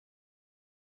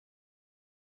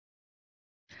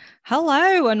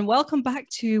Hello and welcome back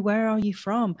to Where Are You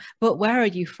From? But where are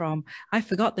you from? I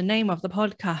forgot the name of the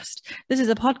podcast. This is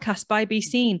a podcast by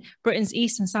BESEA.N, Britain's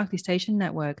East and Southeast Asian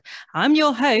network. I'm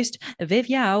your host, Viv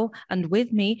Yao, and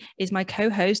with me is my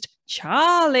co-host,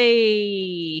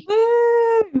 Charley.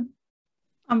 Woo!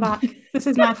 I'm back. This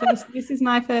is my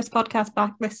first podcast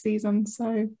back this season,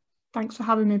 so thanks for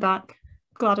having me back.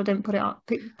 Glad I didn't put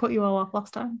you all off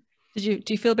last time. Do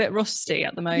you feel a bit rusty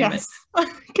at the moment? Yes.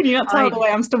 Can you not tell the way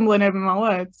I'm stumbling over my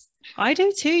words? I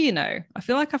do too, you know. I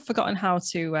feel like I've forgotten how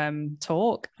to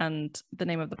talk and the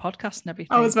name of the podcast and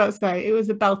everything. I was about to say, it was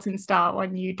a belting start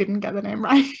when you didn't get the name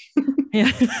right.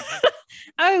 Yeah.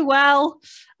 Oh, well.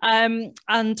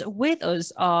 And with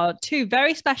us are two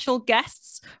very special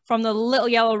guests from the Little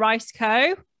Yellow Rice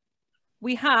Co.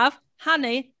 We have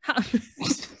Hannah.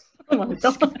 Oh my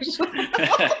gosh.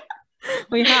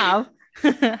 We have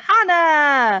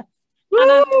Hannah.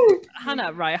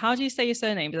 Hannah, right? How do you say your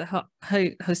surname? Is it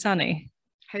Hosanee?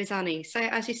 Hosanee. So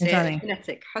as you say, it's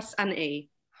phonetic. Hosanee.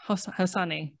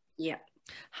 Hosanee. Yeah.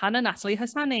 Hannah, Natalie,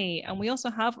 Hosanee. And we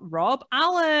also have Rob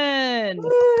Allen.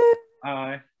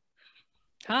 Hi.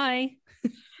 Hi.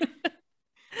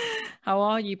 How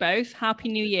are you both? Happy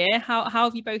New Year. How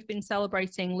have you both been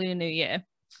celebrating Lunar New Year?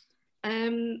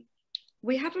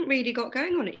 We haven't really got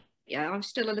going on it. Yeah, I'm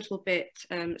still a little bit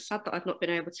sad that I've not been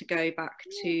able to go back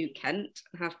to Kent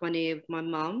and have my New with my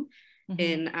mum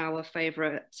in our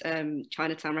favourite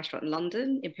Chinatown restaurant in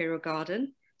London, Imperial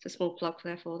Garden. It's a small plug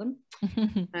there for them.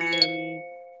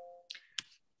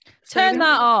 Turn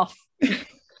that off.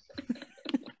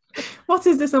 What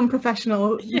is this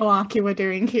unprofessional malarkey we're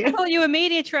doing here? I thought you were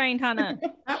media trained, Hannah.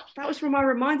 That was from my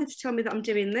reminder to tell me that I'm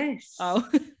doing this. Oh.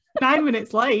 9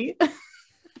 minutes late.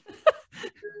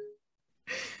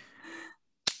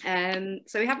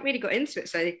 So we haven't really got into it.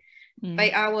 So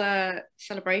our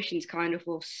celebrations kind of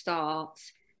will start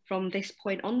from this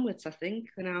point onwards, I think,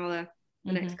 in the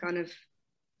next kind of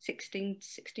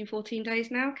 14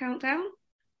 days now, countdown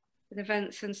with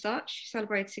events and such,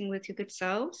 celebrating with your good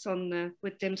selves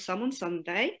with dim sum on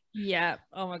Sunday. Yeah.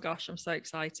 Oh my gosh, I'm so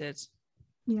excited.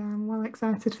 Yeah, I'm well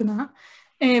excited for that.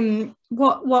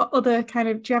 What other kind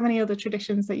of, do you have any other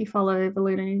traditions that you follow over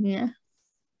Lunar New Year?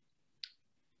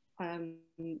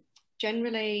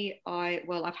 Generally,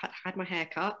 I've had my hair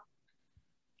cut.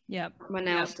 Yeah. My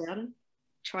nails done.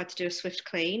 Tried to do a swift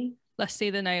clean. Let's see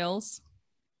the nails.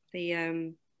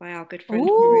 By our good friend.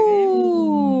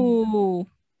 Ooh.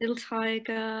 Little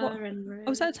tiger. What? And Rose.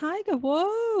 Oh, is that a tiger?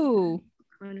 Whoa.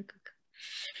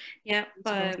 Yeah.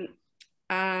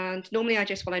 And normally I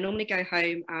normally go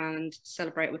home and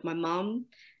celebrate with my mum,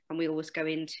 and we always go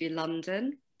into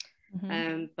London.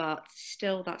 But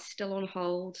that's still on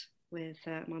hold with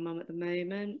my mum at the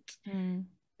moment.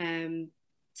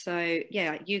 So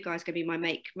yeah, you guys gonna be my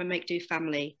make do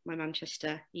family, my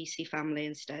Manchester EC family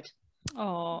instead.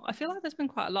 Oh, I feel like there's been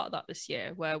quite a lot of that this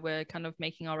year, where we're kind of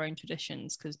making our own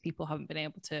traditions because people haven't been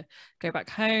able to go back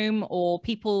home, or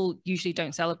people usually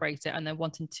don't celebrate it and they're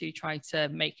wanting to try to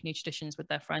make new traditions with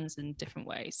their friends in different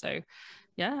ways. So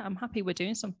yeah, I'm happy we're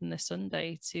doing something this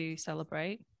Sunday to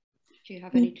celebrate. Do you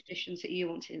have any traditions that you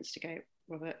want to instigate,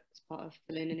 Robert, as part of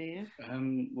the Lunar New Year?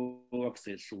 Well,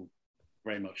 obviously it's all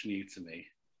very much new to me,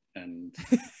 and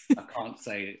I can't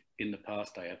say in the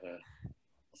past I ever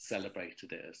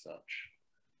celebrated it as such.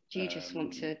 Do you just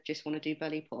want to do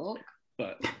belly pork?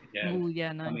 But yeah, oh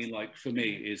yeah, nice. I mean, like for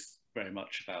me, it's very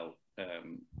much about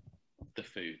the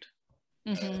food.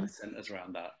 Centers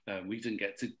around that. We didn't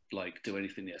get to do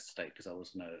anything yesterday because I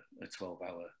was in a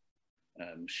 12-hour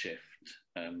shift.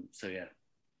 So yeah,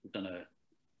 we've done a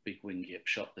big wing yip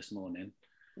shot this morning.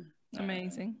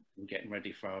 Amazing. We're getting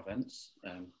ready for our events.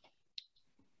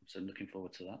 So I'm looking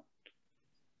forward to that.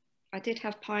 I did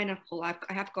have pineapple. I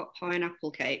have got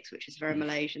pineapple cakes, which is a very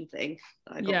Malaysian thing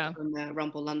that I got from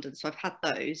Rumble London. So I've had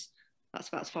those. That's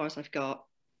about as far as I've got.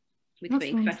 We're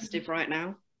being festive right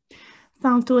now.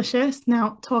 Sounds delicious.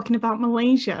 Now, talking about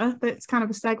Malaysia, that's kind of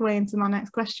a segue into my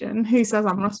next question. Who says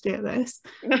I'm rusty at this?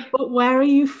 But where are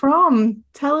you from?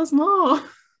 Tell us more.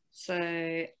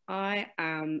 So I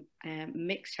am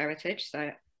mixed heritage.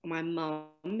 So my mum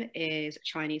is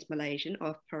Chinese Malaysian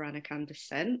of Peranakan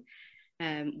descent,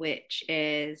 which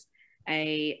is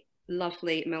a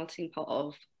lovely melting pot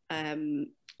of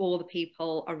all the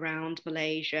people around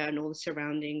Malaysia and all the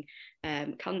surrounding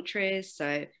countries.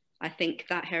 So I think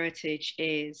that heritage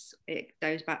goes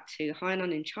back to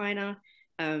Hainan in China,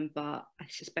 but I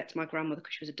suspect my grandmother,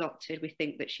 because she was adopted, we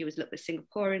think that she was a little bit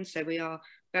Singaporean, so we are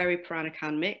very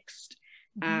Peranakan mixed.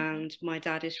 And my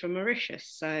dad is from Mauritius,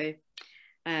 so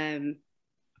I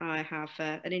have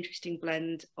an interesting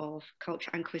blend of culture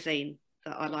and cuisine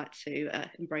that I like to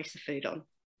embrace the food on.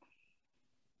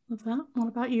 Love that. What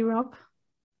about you, Rob?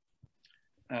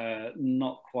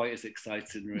 Not quite as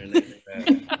exciting, really.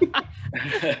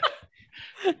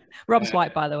 Rob's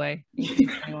white, by the way, in case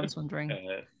anyone's wondering.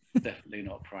 Definitely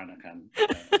not Peranakan.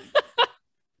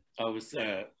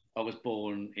 I was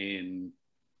born in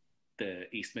the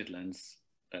East Midlands,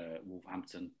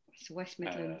 Wolverhampton. It's West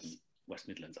Midlands. West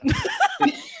Midlands.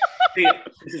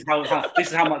 This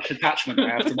is how much attachment I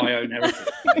have to my own heritage.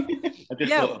 I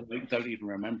just sort of don't even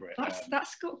remember it.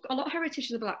 That's got a lot of heritage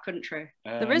in the Black Country.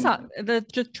 There is that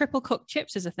the triple cooked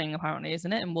chips is a thing apparently,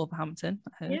 isn't it, in Wolverhampton?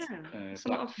 Yeah, there's a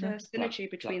lot of synergy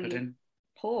between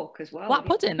pork as well. Black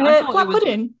pudding. Black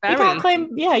pudding.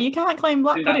 You can't claim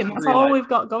black pudding. That's all we've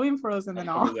got going for us in the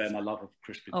north. Where my love of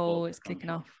crispy pork. Oh, it's kicking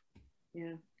off.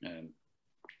 Yeah.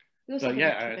 So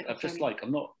yeah, I'm just like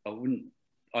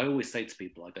I always say to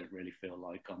people I don't really feel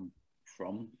like I'm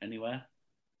from anywhere,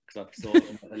 because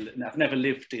I've never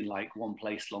lived in like one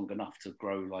place long enough to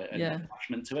grow like an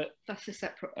attachment to it. That's a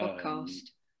separate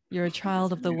podcast. You're a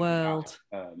child of the world.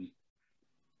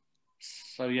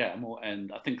 So yeah,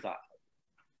 and I think that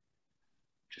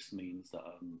just means that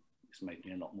it's made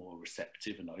me a lot more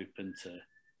receptive and open to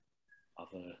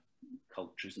other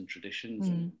cultures and traditions,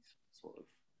 and sort of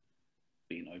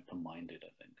being open-minded,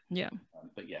 I think. Yeah.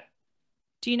 But yeah.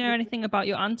 Do you know anything about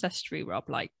your ancestry, Rob?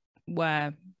 Like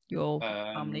where your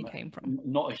family came from?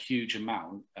 Not a huge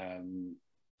amount. I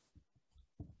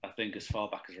think as far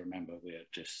back as I remember, we're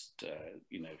just,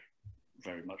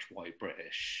 very much white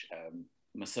British.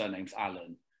 My surname's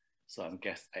Allen, so I'm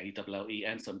guessing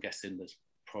A-L-L-E-N, so I'm guessing there's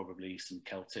probably some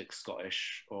Celtic,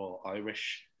 Scottish or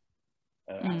Irish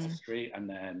ancestry. And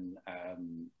then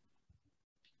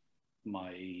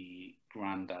my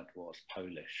granddad was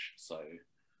Polish, so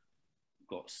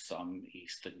got some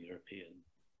Eastern European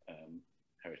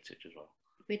heritage as well.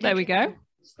 There we go.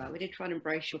 We did try and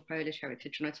embrace your Polish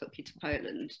heritage when I took you to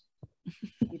Poland.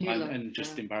 And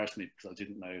just embarrassed me because I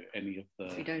didn't know any of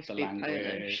the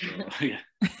language.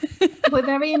 We're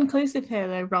very inclusive here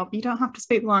though, Rob. You don't have to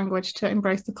speak the language to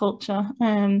embrace the culture.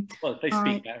 Well, they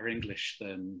speak better English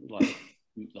than like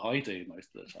I do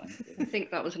most of the time. I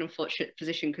think that was an unfortunate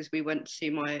position because we went to see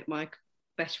my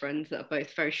best friends that are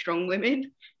both very strong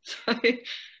women, so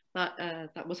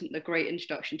that wasn't a great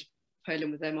introduction to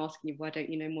Poland, with them asking you, why don't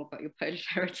you know more about your Polish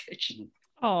heritage?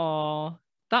 Oh,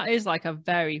 that is like a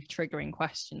very triggering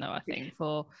question though, I think,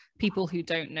 for people who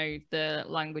don't know the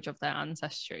language of their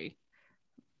ancestry.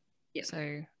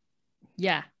 So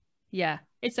yeah,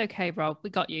 it's okay, Rob, we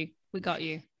got you.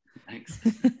 Thanks.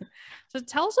 So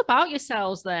tell us about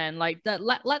yourselves then, like let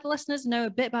the listeners know a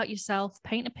bit about yourself,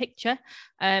 paint a picture.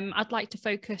 I'd like to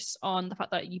focus on the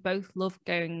fact that you both love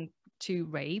going to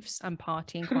raves and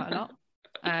partying quite a lot.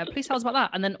 Please tell us about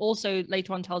that, and then also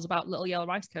later on tell us about Little Yellow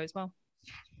Rice Co as well.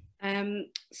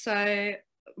 So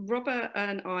Robert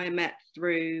and I met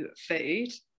through food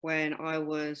when I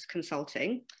was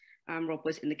consulting, and Rob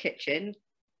was in the kitchen,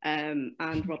 and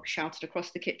Rob shouted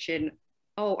across the kitchen,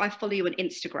 "Oh, I follow you on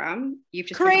Instagram. You've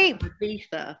just Creep.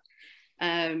 Ether."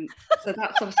 So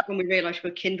that's obviously when we realised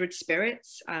we're kindred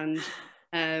spirits, and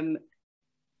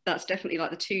that's definitely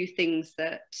like the two things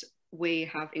that we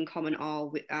have in common are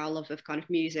with our love of kind of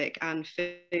music and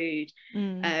food.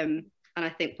 And I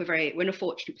think we're in a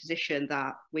fortunate position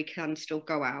that we can still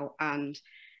go out and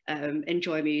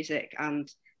enjoy music, and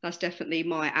that's definitely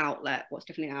my outlet. What's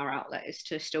definitely our outlet is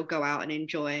to still go out and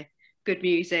enjoy good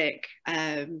music,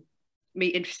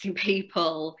 meet interesting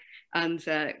people, and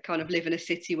kind of live in a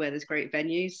city where there's great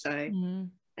venues. So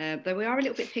though we are a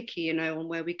little bit picky, on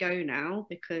where we go now,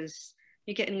 because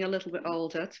you're getting a little bit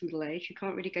older to middle age, you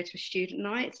can't really go to a student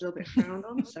night, it's a little bit frowned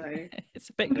on. So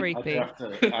it's a bit creepy.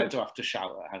 I do have to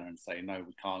shout at Hannah and say, no,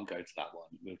 we can't go to that one,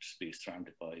 we'll just be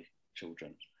surrounded by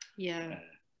children.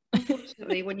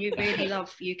 Unfortunately, when you really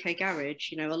love UK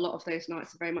garage, a lot of those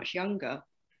nights are very much younger.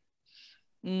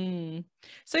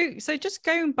 So just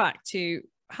going back to,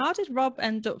 how did Rob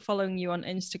end up following you on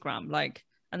Instagram,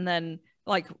 and then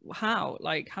how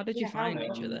did you find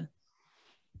each other?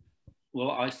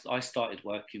 Well, I started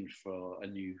working for a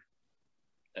new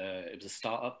it was a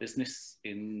startup business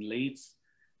in Leeds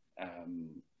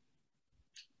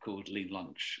called Lean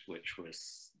Lunch, which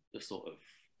was the sort of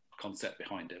concept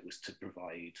behind it was to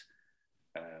provide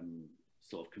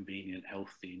sort of convenient,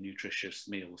 healthy, nutritious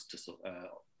meals to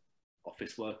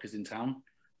office workers in town.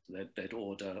 So they'd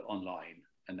order online,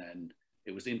 and then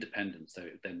it was independent, so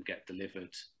it would then get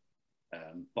delivered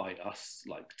by us,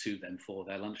 to them for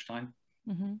their lunchtime.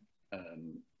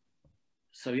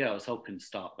 So yeah, I was helping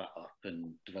start that up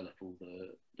and develop all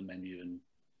the menu and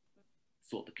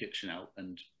sort the kitchen out,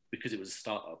 and because it was a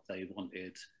startup, they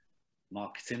wanted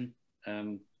marketing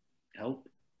help.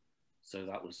 So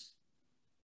that was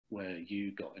where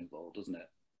you got involved, wasn't it?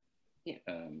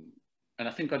 Yeah. And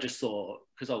I think I just saw,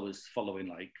 because I was following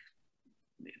like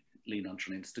Lean Lunch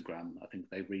on Instagram, I think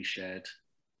they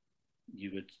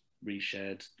you had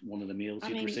reshared one of the meals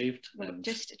you'd received. Well, and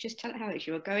just tell it how it is.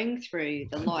 You were going through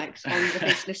the likes on the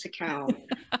business account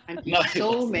and you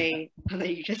saw me and then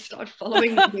you just started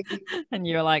following me. And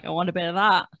you were like, I want a bit of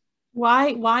that.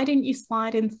 Why didn't you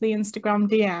slide into the Instagram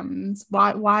DMs?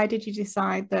 Why did you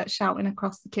decide that shouting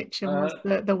across the kitchen was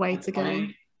the way to go?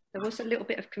 There was a little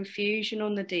bit of confusion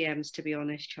on the DMs, to be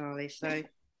honest, Charlie. So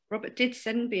Robert did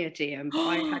send me a DM, but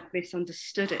I had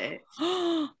misunderstood it.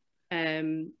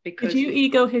 Because did you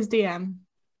ego his DM?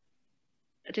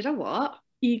 Did I what?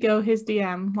 Ego his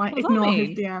DM, like ignore his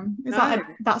DM. Is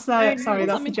that's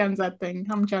the Gen Z thing.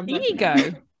 I'm Gen Z. Ego.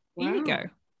 Wow. Ego.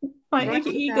 Like if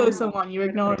you ego someone, you're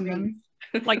ignoring them.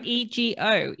 Like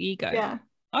EGO, ego. Yeah.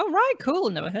 Oh right, cool.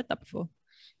 Never heard that before.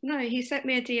 No, he sent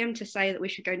me a DM to say that we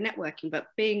should go networking, but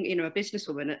being, a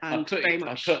businesswoman and very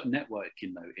much. I put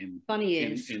networking though in funny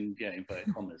ears. In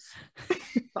inverted commas.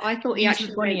 But I thought he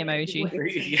actually bunny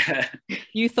emoji. Yeah.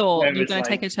 You thought you were going to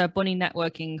take her to a bunny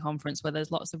networking conference where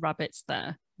there's lots of rabbits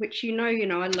there. Which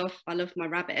I love my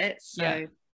rabbits. So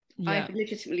I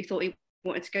legitimately thought he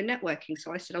wanted to go networking.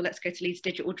 So I said, let's go to Leeds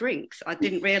Digital Drinks. I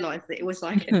didn't realise that it was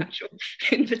like an actual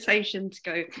invitation to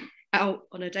go out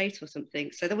on a date or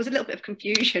something. So there was a little bit of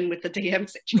confusion with the DM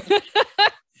situation.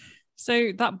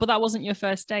 So that wasn't your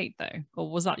first date though? Or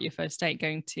was that your first date,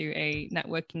 going to a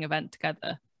networking event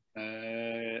together?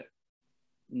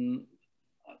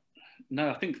 No,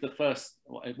 I think the first,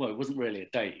 it wasn't really a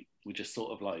date. We just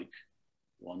sort of like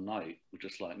one night, we're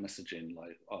just like messaging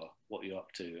like, oh, what are you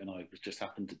up to? And I just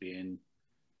happened to be in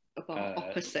a bar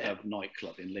opposite a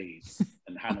nightclub in Leeds,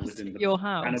 and Hannah was in your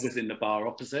house. Hannah was in the bar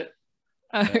opposite.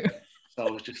 Oh. So I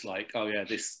was just like, oh yeah,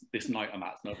 this night I'm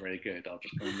at's not very good. I'll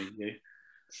just go and meet you.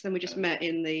 So then we just met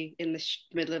in the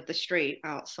middle of the street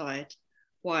outside.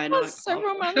 Why That's not? so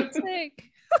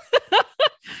romantic.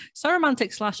 So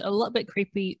romantic / a little bit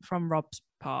creepy from Rob's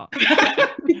part.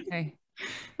 Okay.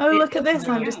 Oh, look at this.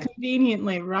 I'm just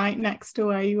conveniently right next to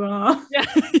where you are.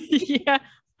 Yeah.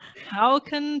 How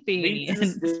convenient.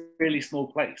 Leeds is a really small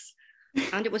place.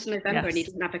 And it was November and he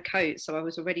didn't have a coat, so I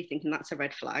was already thinking that's a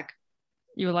red flag.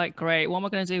 You were like, great, what am I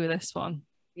going to do with this one?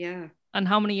 Yeah. And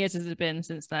how many years has it been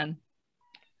since then?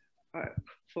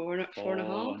 4 and a half.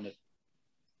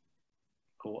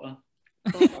 Quarter.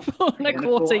 4 and a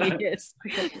quarter years.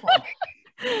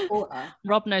 Quarter.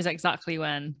 Rob knows exactly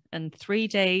when. And 3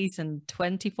 days and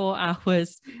 24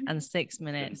 hours and 6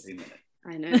 minutes.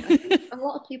 I know. I think a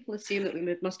lot of people assume that we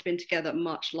must have been together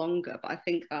much longer, but I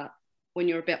think that when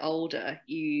you're a bit older,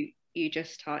 you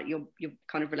just your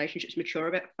kind of relationships mature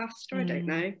a bit faster. I don't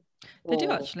know. They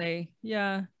do actually,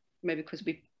 yeah. Maybe because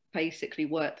we basically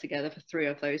worked together for 3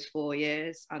 of those 4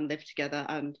 years and lived together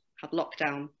and had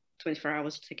lockdown 24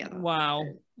 hours together. Wow.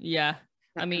 Yeah.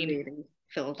 I mean, really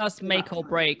that's make or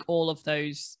break. All of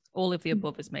the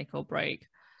above is make or break.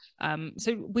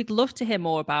 So we'd love to hear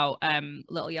more about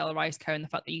Little Yellow Rice Co. and the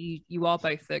fact that you are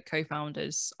both the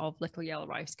co-founders of Little Yellow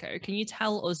Rice Co. Can you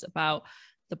tell us about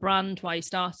the brand, why you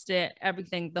started it,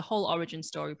 everything, the whole origin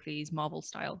story, please, Marvel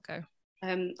style? Go.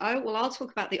 I'll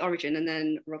talk about the origin, and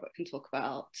then Robert can talk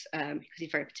about because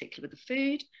he's very particular with the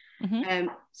food. Mm-hmm.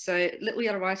 So Little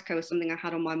Yellow Rice Co. was something I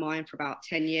had on my mind for about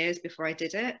 10 years before I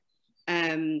did it.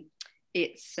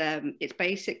 It's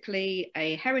basically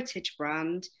a heritage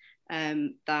brand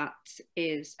that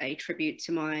is a tribute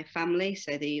to my family,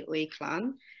 so the Oi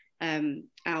clan.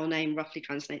 Our name roughly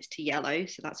translates to yellow,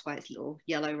 so that's why it's Little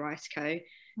Yellow Rice Co.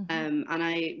 Mm-hmm. And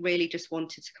I really just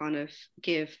wanted to kind of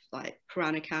give like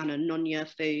Peranakan and Nonya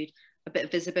food a bit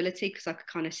of visibility, because I could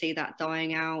kind of see that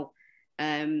dying out.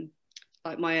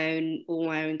 Like all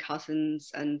my own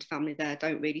cousins and family there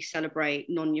don't really celebrate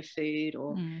Nonya food,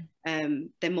 or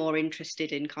they're more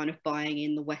interested in kind of buying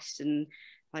in the Western,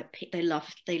 like they love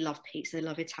pizza, they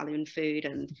love Italian food,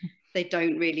 and they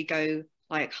don't really go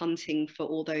like hunting for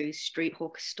all those street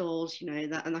hawker stalls,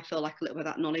 that. And I feel like a little bit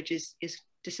of that knowledge is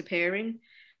disappearing.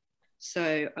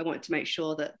 So I wanted to make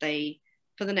sure that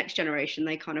for the next generation,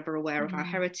 they kind of are aware of our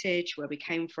heritage, where we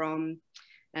came from.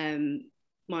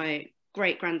 My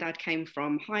great-granddad came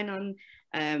from Hainan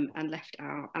and left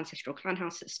our ancestral clan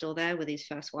house that's still there with his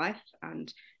first wife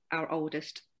and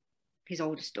his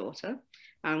oldest daughter,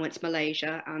 and went to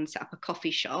Malaysia and set up a coffee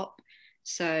shop.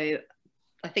 So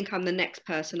I think I'm the next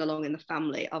person along in the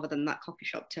family, other than that coffee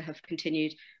shop, to have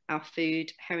continued our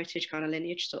food heritage kind of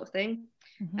lineage sort of thing.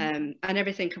 And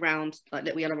everything around like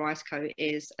Little Yellow Rice Co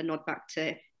is a nod back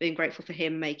to being grateful for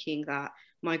him making that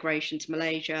migration to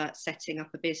Malaysia, setting up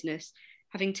a business,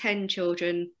 having 10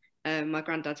 children, my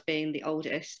granddad's being the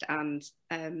oldest, and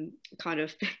kind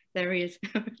of there he is.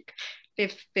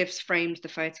 Viv's framed the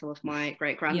photo of my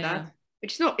great granddad,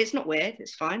 which it's not weird,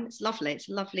 it's fine, it's lovely, it's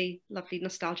a lovely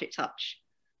nostalgic touch.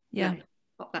 No,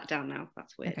 pop that down now,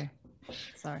 that's weird. Okay,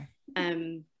 sorry.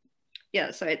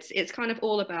 Yeah, so it's kind of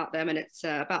all about them, and it's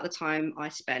about the time I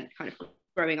spent kind of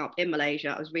growing up in Malaysia.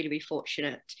 I was really, really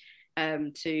fortunate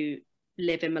to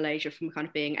live in Malaysia from kind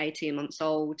of being 18 months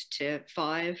old to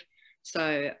 5.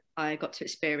 So I got to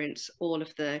experience all my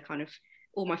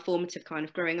formative kind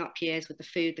of growing up years with the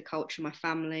food, the culture, my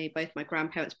family, both my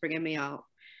grandparents bringing me up.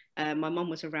 My mum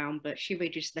was around, but she really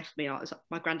just left me out as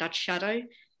my granddad's shadow.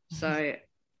 So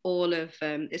all of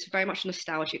it's very much a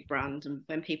nostalgic brand, and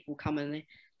when people come and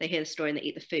they hear the story and they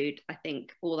eat the food, I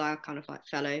think all our kind of like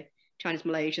fellow Chinese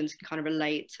Malaysians can kind of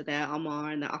relate to their Amar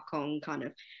and their Akong kind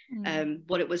of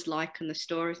what it was like and the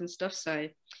stories and stuff. So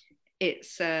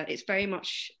it's very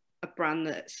much a brand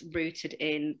that's rooted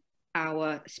in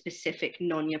our specific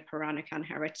Nonya Peranakan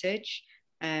heritage.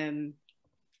 And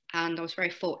I was very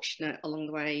fortunate along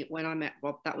the way when I met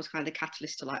Rob. That was kind of the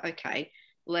catalyst to like, okay,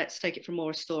 let's take it from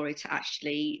more a story to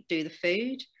actually do the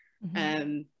food.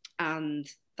 And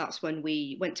that's when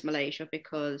we went to Malaysia,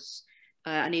 because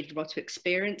I needed Rob to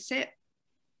experience it,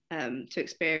 to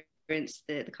experience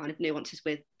the kind of nuances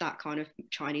with that kind of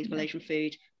Chinese Malaysian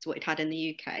food to what it had in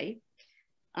the UK.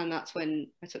 And that's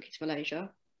when I took you to Malaysia.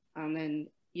 And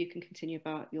then you can continue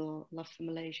about your love for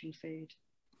Malaysian food.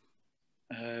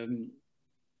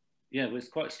 Yeah, it was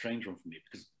quite a strange one for me,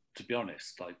 because to be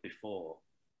honest, like before,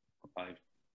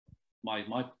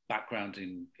 my background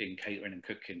in catering and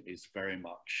cooking is very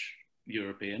much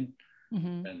European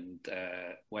and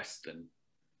Western,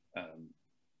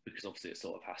 because obviously it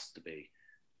sort of has to be,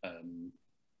 and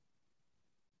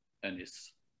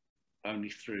it's only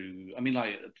through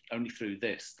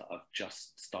this that I've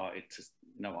just started to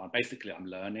I'm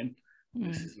learning.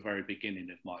 This is the very beginning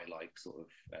of my like sort of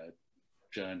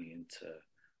journey into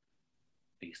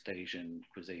East Asian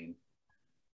cuisine,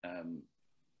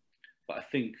 but I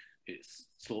think it's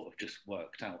sort of just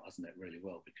worked out, hasn't it, really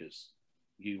well, because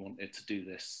you wanted to do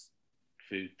this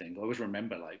food thing. I always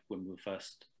remember like when I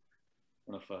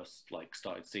first like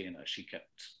started seeing her, she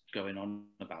kept going on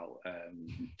about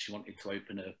she wanted to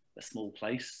open a small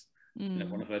place. You know,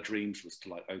 one of her dreams was to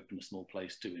like open a small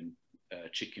place doing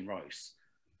chicken rice,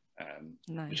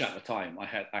 which at the time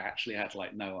I actually had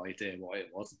like no idea what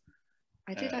it was.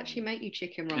 I did actually make you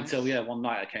chicken rice. Until one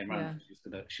night I came around,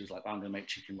 she was like, I'm gonna make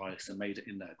chicken rice, and made it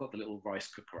in there. Got the little rice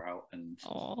cooker out and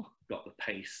got the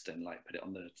paste and like put it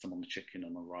on the chicken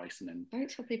and the rice, and then don't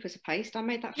tell people it's a paste. I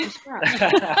made that from scratch.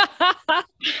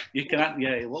 You can add,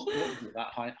 what was it,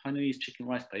 that Hainanese chicken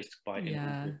rice paste by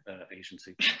Asian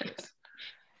supermarkets.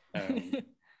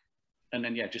 And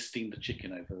then just steamed the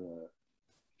chicken over the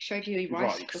showed you a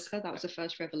rice cooker. That was the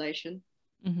first revelation.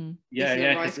 Before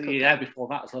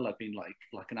that as well, I've been like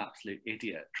an absolute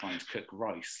idiot trying to cook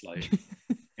rice like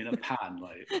in a pan,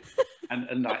 like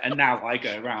and now I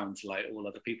go around to like all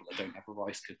other people that don't have a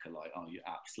rice cooker, like, oh, you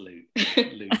absolute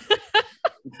loser.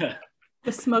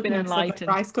 The smugness of a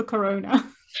rice cooker owner.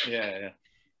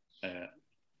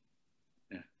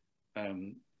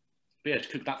 But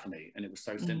she cooked that for me, and it was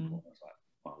so simple. I was like,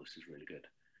 wow, this is really good.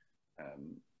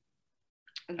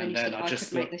 And then you said, I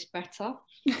could make this better.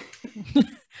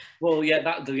 Well,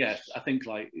 I think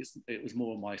like it was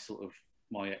more my sort of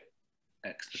my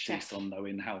expertise on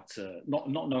knowing how to not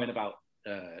knowing about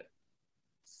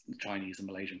Chinese and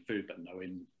Malaysian food, but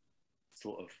knowing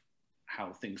sort of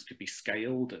how things could be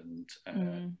scaled and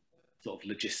sort of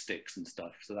logistics and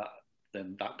stuff. So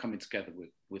that coming together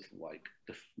with like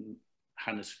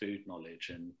Hannah's food knowledge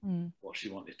and what she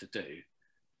wanted to do,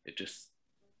 it just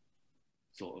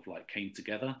sort of like came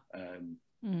together, and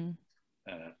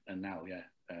now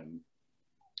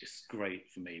it's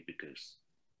great for me because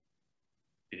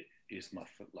it is my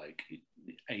like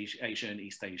Asian,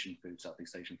 East Asian food,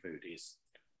 Southeast Asian food is,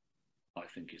 I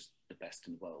think, is the best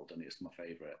in the world, and it's my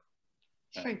favourite.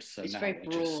 It's very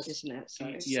broad, isn't it?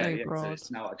 So broad.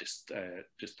 So now I just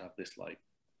have this like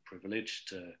privilege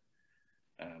to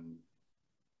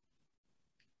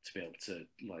be able to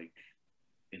like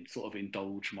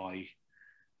indulge my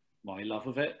love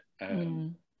of it,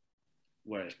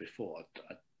 whereas before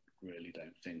I really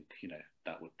don't think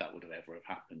that would have ever have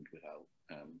happened without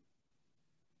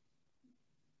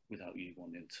you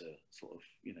wanting to sort of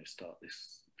start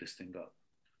this thing up.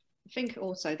 I think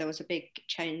also there was a big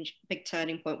change, big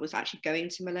turning point was actually going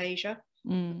to Malaysia.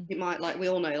 It might, like we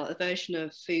all know, like the version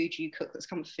of food you cook that's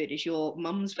comfort food is your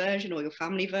mum's version or your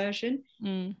family version.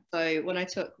 So when I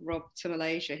took Rob to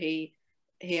Malaysia, he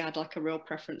had like a real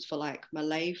preference for like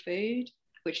Malay food,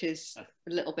 which is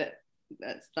a little bit,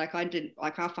 that's like, I didn't,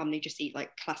 like our family just eat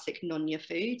like classic Nonya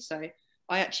food. So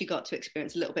I actually got to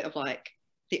experience a little bit of like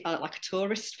the like a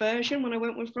tourist version when I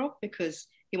went with Rob, because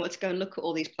he wanted to go and look at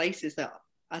all these places that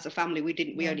as a family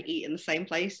we only eat in the same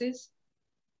places.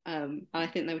 And I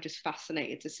think they were just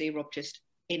fascinated to see Rob just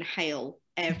inhale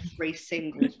every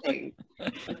single thing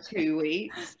for 2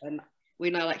 weeks. And we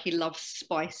know like he loves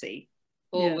spicy,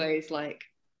 always like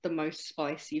the most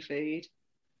spicy food.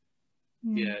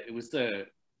 Yeah, it was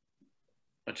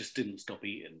I just didn't stop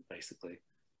eating, basically.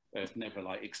 I've never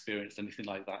like experienced anything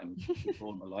like that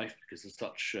before in my life, because there's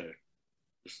such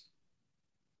just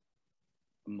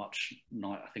a much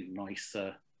I think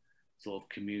nicer sort of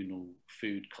communal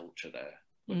food culture there,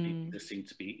 where people just seem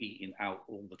to be eating out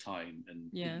all the time and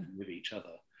eating with each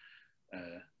other.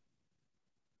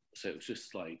 So it was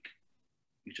just like,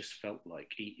 you just felt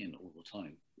like eating all the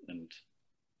time, and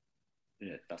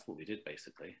yeah, that's what we did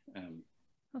basically.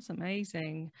 That's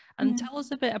amazing. And tell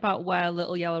us a bit about where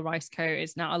Little Yellow Rice Co.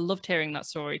 is now. I loved hearing that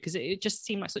story, because it just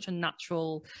seemed like such a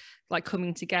natural like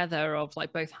coming together of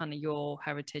like both Hannah, your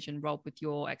heritage, and Rob with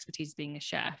your expertise being a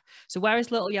chef. So where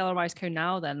is Little Yellow Rice Co.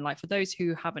 now then? Like for those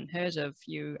who haven't heard of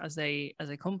you as a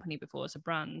company before, as a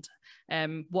brand,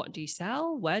 what do you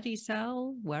sell? Where do you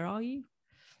sell? Where are you?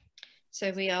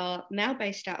 So we are now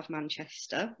based out of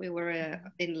Manchester. We were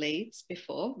in Leeds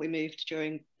before. We moved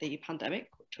during the pandemic,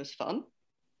 which was fun.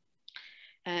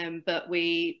 But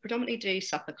we predominantly do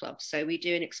supper clubs. So we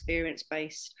do an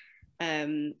experience-based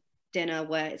dinner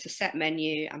where it's a set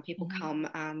menu and people come,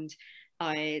 and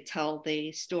I tell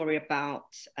the story about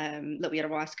Little Yellow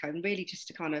Rice Co. And really just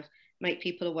to kind of make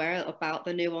people aware about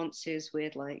the nuances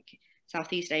with like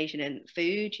Southeast Asian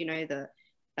food. You know, that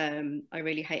I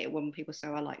really hate it when people say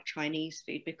I like Chinese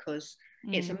food, because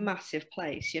it's a massive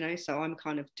place, you know. So I'm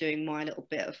kind of doing my little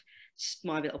bit of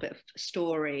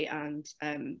story and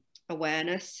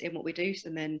awareness in what we do,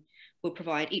 and then we'll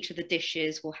provide each of the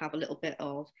dishes. We'll have a little bit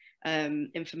of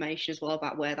information as well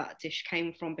about where that dish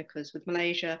came from, because with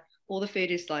Malaysia, all the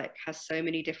food is like has so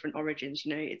many different origins.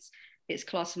 You know, it's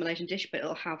classed a Malaysian dish, but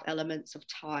it'll have elements of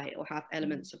Thai, it'll have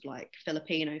elements of like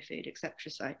Filipino food, etc.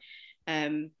 So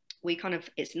we kind of,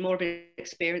 it's more of an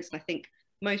experience, and I think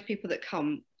most people that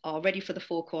come are ready for the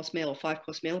 4-course meal or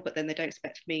 5-course meal, but then they don't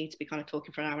expect me to be kind of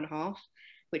talking for an hour and a half,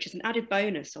 which is an added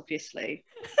bonus, obviously.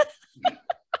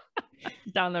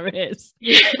 Down there is.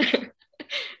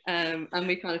 And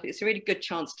we kind of, it's a really good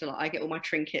chance to like, I get all my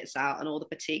trinkets out and all the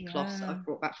petite cloths that I've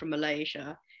brought back from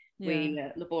Malaysia. We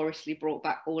laboriously brought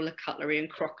back all the cutlery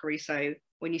and crockery, so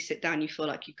when you sit down you feel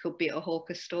like you could be at a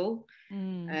hawker stall.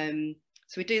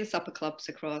 So we do the supper clubs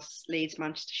across Leeds,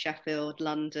 Manchester, Sheffield,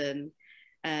 London.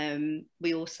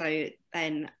 We also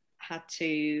then had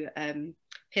to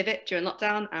pivot during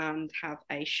lockdown and have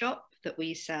a shop that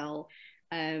we sell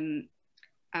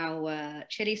our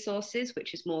chili sauces,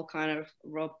 which is more kind of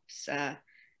Rob's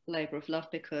labour of love,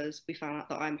 because we found out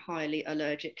that I'm highly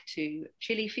allergic to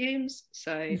chili fumes.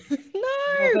 So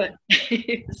Robert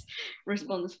is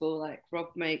responsible. Like Rob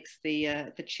makes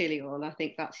the chili oil. I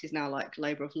think that's his now like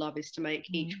labour of love, is to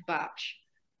make each batch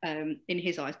in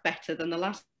his eyes better than the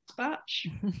last batch.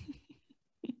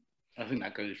 I think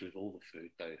that goes with all the food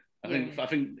though. I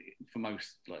think for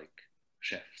most like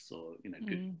chefs, or you know,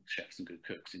 good chefs and good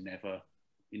cooks, you're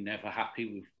never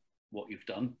happy with what you've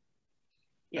done.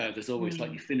 There's always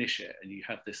like, you finish it and you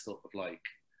have this sort of like,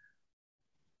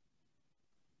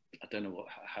 I don't know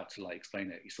how to like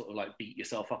explain it. You sort of like beat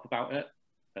yourself up about it.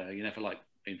 You never like,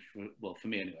 well, for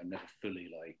me anyway, I'm never fully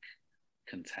like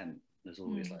content. There's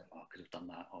always like, oh, I could have done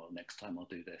that, or next time I'll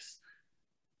do this.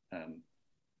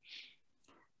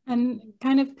 And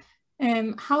kind of,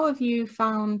 how have you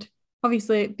found,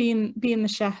 obviously being the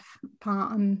chef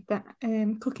part and the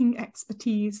cooking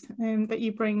expertise that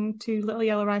you bring to Little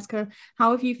Yellow Rice Co.,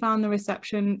 how have you found the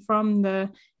reception from the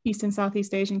East and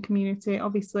Southeast Asian community?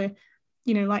 Obviously,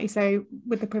 you know, like you say,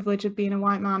 with the privilege of being a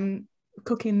white man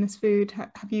cooking this food,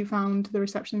 have you found the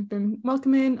reception been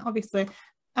welcoming? Obviously,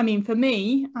 I mean, for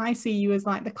me, I see you as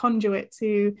like the conduit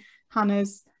to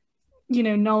Hannah's, you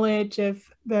know, knowledge of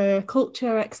the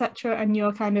culture, etc., and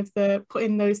you're kind of the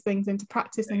putting those things into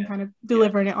practice and kind of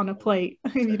delivering it on a plate.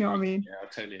 You know what I mean? Yeah, I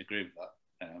totally agree with that.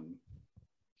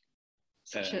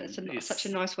 Such a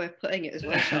nice way of putting it as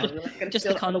well, Charley. Just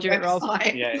the conduit, Rob.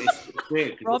 Yeah, it's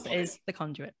weird. Rob is the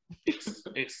conduit.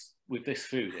 It's with this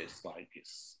food. It's like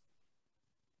it's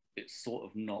sort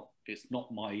of not. It's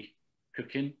not my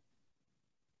cooking.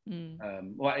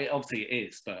 Well, obviously it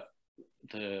is, but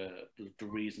the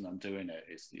reason I'm doing it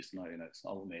is no, you know, it's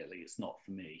ultimately it's not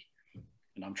for me,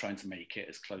 and I'm trying to make it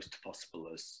as close to possible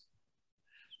as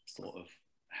sort of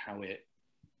how it,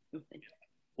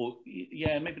 or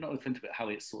yeah, maybe not authentic, but how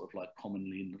it's sort of like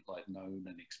commonly like known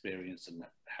and experienced, and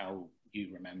how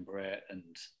you remember it.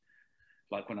 And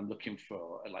like when I'm looking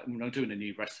for, like when I'm doing a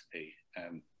new recipe,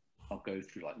 I'll go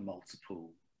through like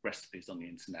multiple recipes on the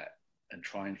internet and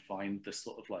try and find the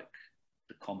sort of like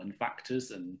the common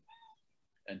factors and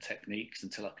techniques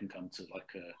until I can come to like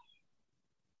a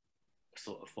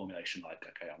sort of formulation, like,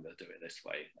 okay, I'm going to do it this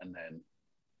way. And then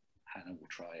Hannah will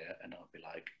try it and I'll be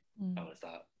like, oh, is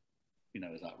that, you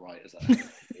know, is that right? Is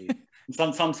that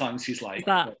sometimes she's like,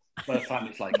 first time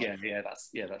it's like, yeah, that's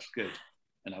good.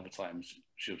 And other times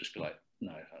she'll just be like,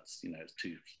 no, that's, you know, it's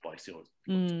too spicy or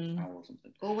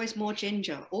something. Always more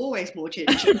ginger.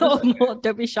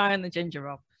 Don't be shy on the ginger,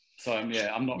 Rob. So I'm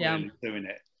not really doing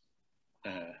it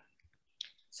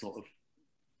sort of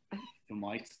for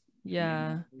my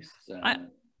I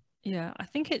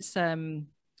think it's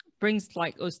brings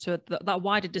like us to that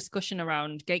wider discussion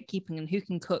around gatekeeping and who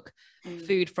can cook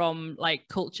food from like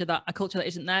a culture that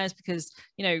isn't theirs, because,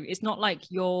 you know, it's not like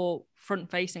you're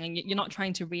front facing and you're not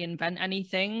trying to reinvent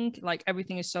anything. Like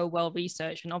everything is so well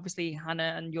researched, and obviously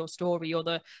Hannah and your story, you're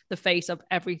the face of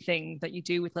everything that you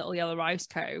do with Little Yellow Rice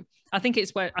Co. I think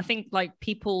like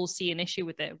people see an issue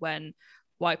with it when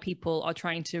white people are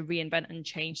trying to reinvent and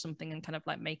change something and kind of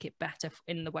like make it better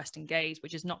in the Western gaze,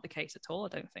 which is not the case at all, I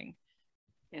don't think.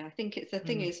 Yeah, I think it's the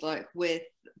thing is like with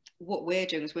what we're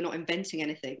doing is we're not inventing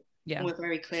anything. Yeah. And we're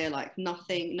very clear, like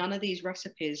none of these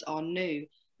recipes are new.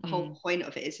 The whole point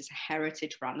of it is it's a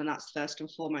heritage brand, and that's first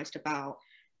and foremost about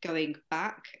going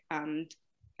back and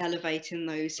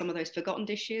elevating some of those forgotten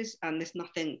dishes. And there's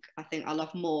nothing I think I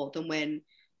love more than when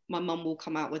my mum will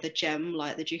come out with a gem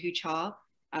like the juhu cha,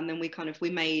 and then we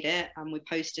made it and we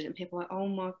posted it, and people were like, oh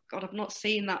my God, I've not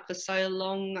seen that for so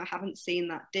long. I haven't seen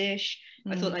that dish.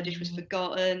 I thought that dish was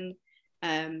forgotten.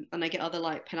 And I get other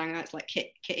like Penanganites like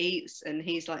Kit Eats, and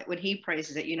he's like, when he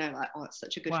praises it, you know, like, oh, it's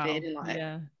such a good feeling. Like,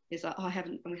 he's like, oh,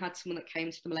 and we had someone that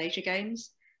came to the Malaysia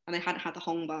Games and they hadn't had the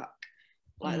hong back.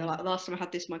 Like, they're like, last time I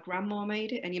had this, my grandma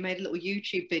made it, and you made a little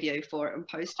YouTube video for it and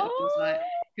posted it.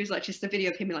 It was like just a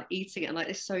video of him like eating it, and like,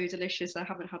 it's so delicious. I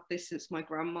haven't had this since my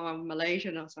grandma in Malaysia.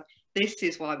 And I was like, this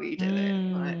is why we do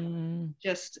it. Like,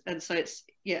 and so it's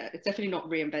definitely not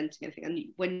reinventing anything. And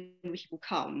when people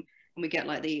come and we get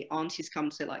like the aunties come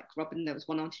to like Robin, there was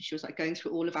one auntie, she was like going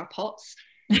through all of our pots.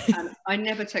 And I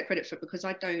never take credit for it because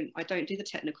I don't do the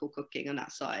technical cooking on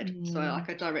that side. So like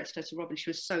I directed her to Robin. She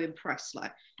was so impressed,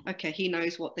 like, okay, he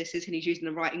knows what this is and he's using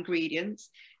the right ingredients,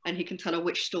 and he can tell her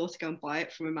which store to go and buy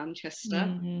it from in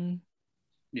Manchester.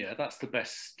 Yeah, that's the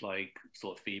best like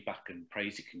sort of feedback and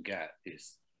praise you can get,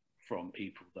 is from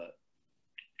people that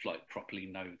like properly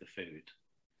know the food.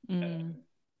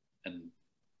 And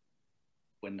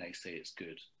when they say it's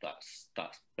good, that's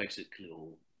basically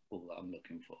all that I'm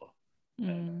looking for.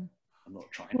 I'm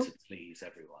not trying to please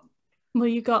everyone. Well,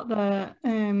 you got the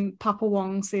Papa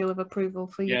Wong seal of approval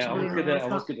for you. Yeah, I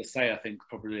was gonna say, I think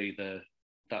probably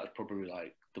that's probably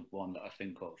like the one that I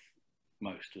think of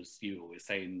most, was you always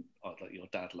saying, oh, like your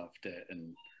dad loved it,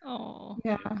 and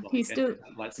yeah, he still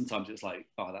like sometimes it's like,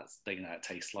 oh, that's, you know, it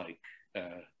tastes like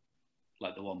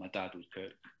the one my dad would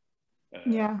cook.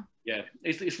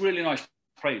 It's really nice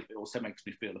praise, but it also makes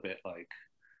me feel a bit like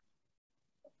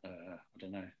I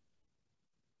don't know,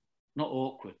 not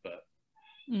awkward, but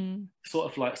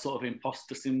sort of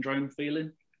imposter syndrome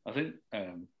feeling. I think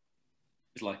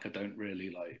it's like I don't really,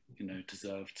 like, you know,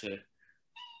 deserve to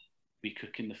be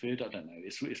cooking the food. I don't know.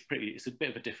 It's a bit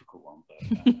of a difficult one, but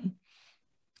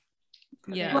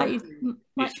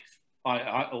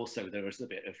I also, there is a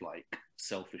bit of like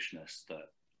selfishness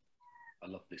that I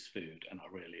love this food and I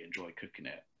really enjoy cooking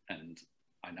it, and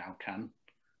I now can.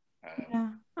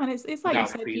 And it's like without you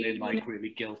said, feeling like really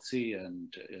guilty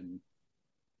and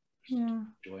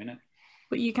enjoying it.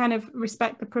 But you kind of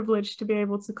respect the privilege to be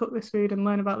able to cook this food and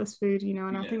learn about this food, you know,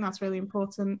 and I think that's really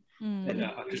important.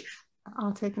 I just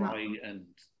try and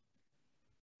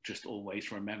just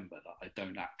always remember that I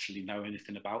don't actually know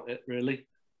anything about it, really.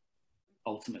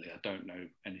 Ultimately, I don't know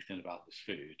anything about this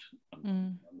food.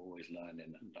 I'm always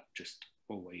learning, and I just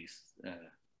always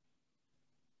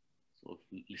sort of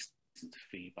listen to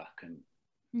feedback, and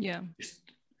just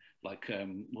like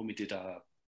when we did our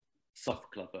supper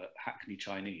club at Hackney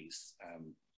Chinese,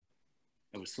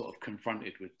 I was sort of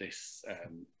confronted with this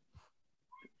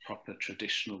proper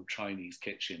traditional Chinese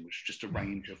kitchen, which is just a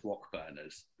range of wok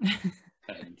burners.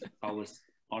 And I was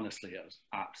honestly, I was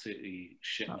absolutely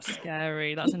shit That's myself.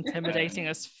 scary. That's intimidating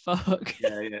as fuck.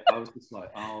 Yeah, I was just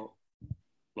like, oh,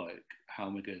 like, how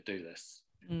am I going to do this?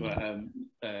 But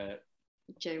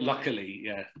luckily,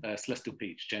 Celestial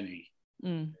Peach, Jenny,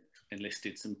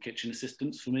 enlisted some kitchen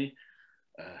assistants for me.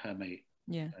 Her mate,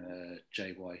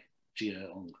 JY, Gia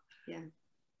Ong. Yeah.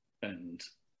 And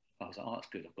I was like, oh, that's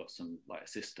good. I've got some like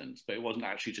assistants. But it wasn't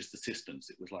actually just assistants.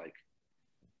 It was like,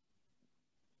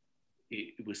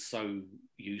 it was so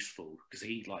useful because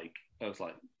he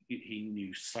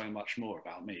knew so much more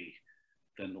about me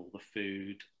than all the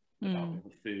food, about all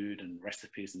the food and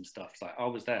recipes and stuff. It's like I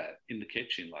was there in the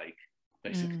kitchen, like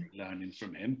basically learning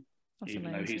from him. That's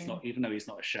even amazing. Though he's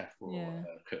not a chef or a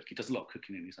cook, he does a lot of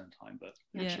cooking in his own time. But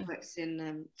he actually works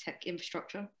in tech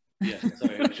infrastructure. Yeah, so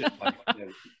it was just like,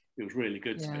 it was really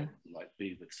good to like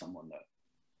be with someone that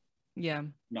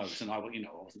knows. And I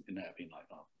wasn't in there being like,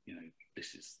 oh,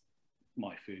 this is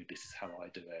my food, this is how I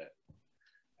do it.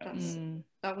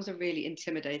 That was a really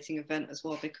intimidating event as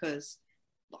well, because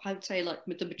I would say like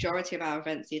the majority of our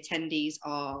events, the attendees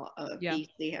are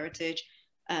BC heritage,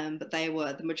 but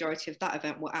the majority of that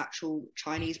event were actual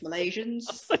Chinese Malaysians.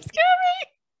 That's so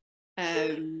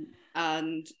scary.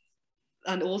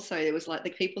 And also it was like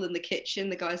the people in the kitchen,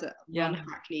 the guys that run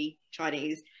Hackney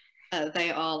Chinese,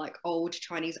 they are like old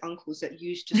Chinese uncles that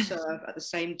used to serve at the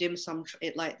same dim sum,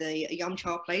 like the Yum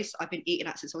Cha place I've been eating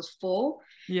at since I was 4.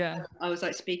 Yeah. I was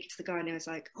like speaking to the guy and I was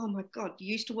like, oh my God,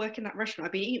 you used to work in that restaurant.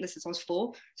 I've been eating this since I was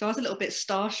 4. So I was a little bit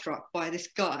starstruck by this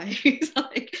guy who's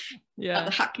like at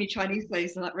the Hackney Chinese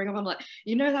place, and like ring up, I'm like,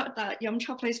 that Yum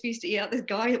Cha place we used to eat at, this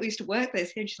guy that we used to work there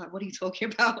is here. And she's like, what are you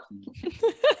talking about?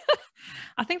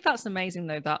 I think that's amazing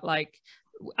though, that like,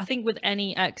 I think with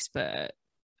any expert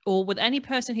or with any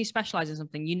person who specializes in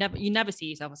something, you never see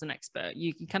yourself as an expert.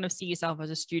 You kind of see yourself as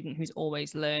a student who's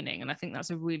always learning. And I think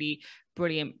that's a really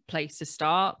brilliant place to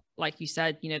start. Like you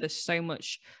said, there's so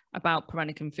much about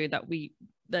Peranakan food that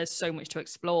there's so much to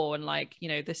explore. And like,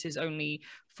 this is only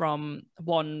from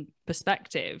one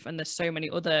perspective, and there's so many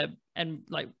other and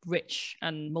like rich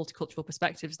and multicultural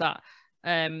perspectives that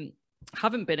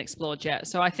haven't been explored yet.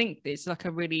 So I think it's like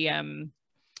a really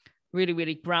really,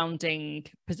 really grounding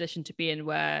position to be in,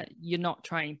 where you're not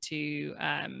trying to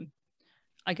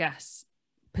I guess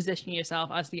position yourself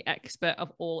as the expert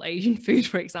of all Asian food,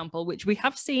 for example, which we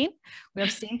have seen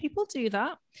people do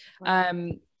that.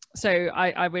 So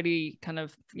I really kind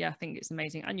of think it's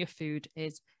amazing, and your food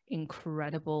is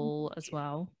incredible as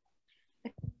well.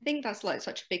 I think that's like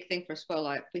such a big thing for us as well.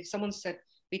 Like someone said,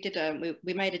 we did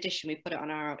we made a dish and we put it on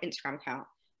our Instagram account,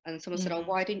 and someone said, oh,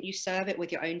 why didn't you serve it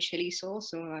with your own chili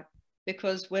sauce? And we're like,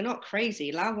 because we're not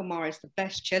crazy. Laogama is the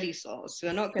best chili sauce. So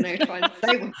we're not going to try and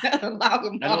say we're better than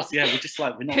Laogama. And also, we're just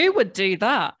like, we're not. Who would do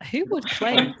that? Who would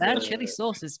claim their chili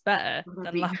sauce is better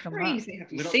than Laogama? Crazy.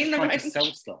 Have you seen them? We're not trying to sell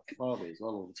stuff, are we, as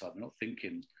well, all the time? We're not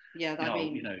thinking,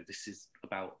 this is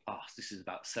about us. This is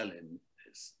about selling.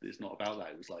 It's not about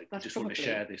that. It was like, we just want to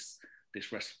share this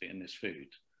recipe and this food.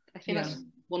 I think that's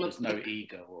one of no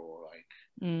ego or like.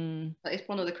 It's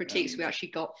one of the critiques we actually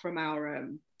got from our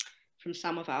from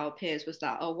some of our peers, was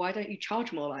that, oh, why don't you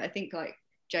charge more? Like I think like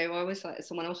JY was like,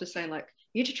 someone else was saying like,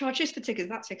 you need to charge this for tickets,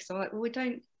 that ticket. So like, well, we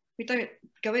don't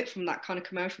go it from that kind of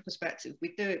commercial perspective.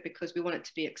 We do it because we want it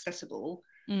to be accessible,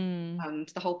 and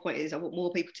the whole point is I want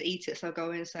more people to eat it. So I go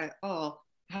in and say, oh,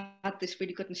 I had this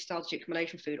really good nostalgic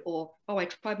Malaysian food, or oh, I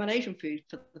tried Malaysian food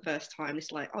for the first time.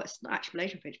 It's like, oh, it's not actually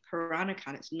Malaysian food, it's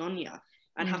Peranakan, it's Nonya,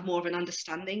 and have more of an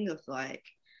understanding of like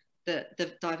the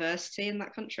diversity in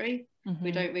that country.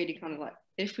 We don't really kind of like,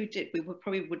 if we did, we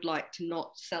would like to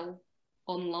not sell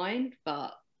online,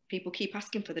 but people keep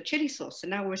asking for the chili sauce, so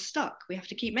now we're stuck. We have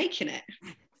to keep making it.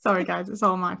 Sorry guys, it's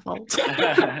all my fault.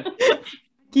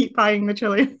 Keep buying the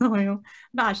chili oil.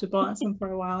 Not actually bought that some for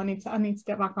a while. I need to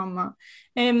get back on that.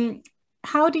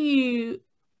 How do you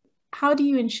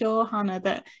ensure, Hannah,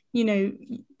 that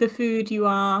the food you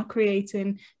are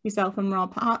creating yourself and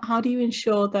Rob, how do you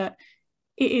ensure that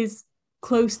it is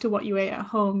close to what you ate at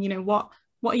home? What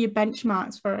are your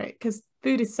benchmarks for it? Because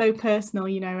food is so personal,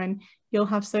 and you'll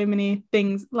have so many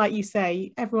things, like you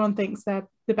say, everyone thinks that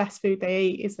the best food they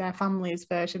eat is their family's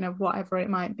version of whatever it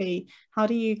might be. How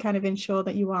do you kind of ensure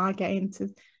that you are getting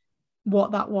to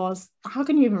what that was? How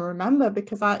can you even remember?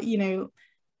 Because like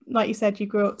you said, you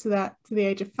grew up to the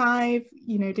age of 5.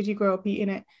 Did you grow up eating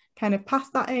it kind of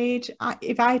past that age?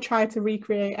 If I try to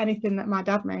recreate anything that my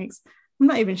dad makes, I'm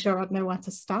not even sure I'd know where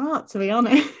to start, to be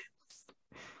honest.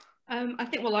 I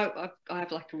think, well, I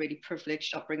have like a really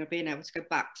privileged upbringing of being able to go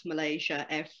back to Malaysia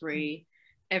every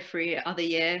other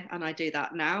year, and I do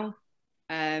that now.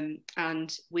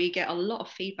 And we get a lot of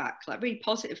feedback, like really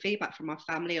positive feedback from our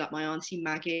family. Like my auntie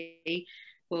Maggie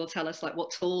will tell us like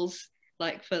what tools,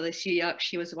 like for the suyak,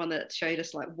 she was the one that showed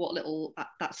us like what little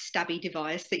that stabby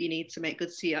device that you need to make good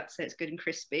suyak so it's good and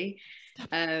crispy.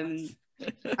 And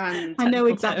I know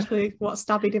exactly what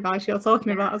stabby device you're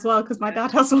talking about as well, because my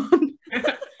dad has one.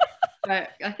 But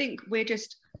I think we're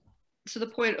just to the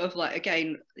point of like,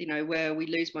 again, you know, where we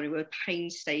lose money, we're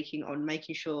painstaking on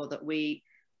making sure that we,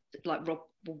 like Rob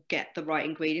will get the right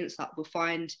ingredients, that we'll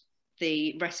find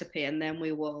the recipe and then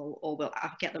we'll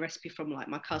get the recipe from like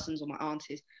my cousins or my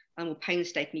aunties, and we'll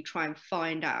painstakingly try and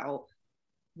find out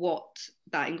what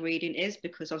that ingredient is,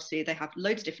 because obviously they have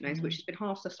loads of different names, which has been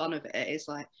half the fun of it. Is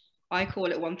like I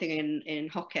call it one thing in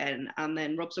Hokkien, and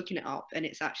then Rob's looking it up and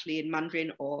it's actually in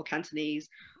Mandarin or Cantonese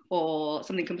or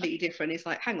something completely different. It's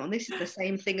like, hang on, this is the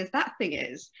same thing as that thing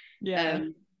is.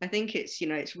 I think it's, you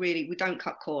know, it's really, we don't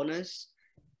cut corners.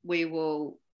 We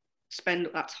will spend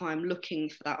that time looking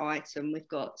for that item. We've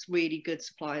got really good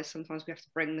suppliers. Sometimes we have to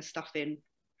bring the stuff in.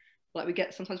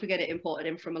 Like sometimes we get it imported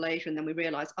in from Malaysia, and then we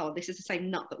realize, oh, this is the same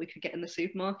nut that we could get in the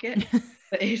supermarket.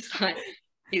 But it's like,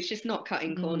 it's just not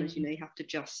cutting corners. You know, you have to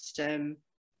just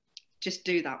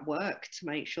do that work to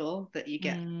make sure that you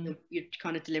get you're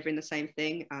kind of delivering the same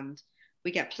thing. And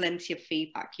we get plenty of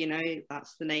feedback. You know,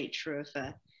 that's the nature of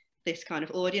this kind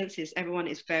of audience, is everyone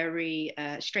is very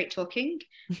straight talking.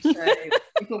 So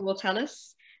people will tell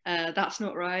us that's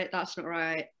not right,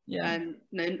 and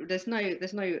no, there's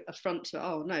no affront to,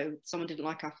 oh no, someone didn't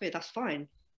like our food, that's fine.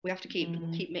 We have to keep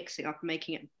mixing up and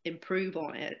making it, improve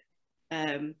on it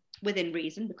within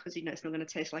reason, because, you know, it's not going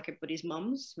to taste like everybody's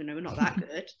mums. We know we're not that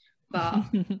good. But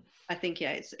I think,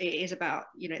 yeah, it is about,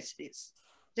 you know, it's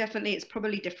definitely, it's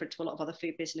probably different to a lot of other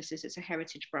food businesses. It's a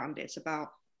heritage brand. It's about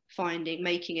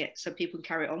making it so people can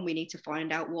carry it on. We need to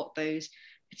find out what those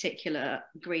particular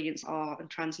ingredients are and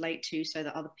translate to, so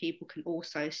that other people can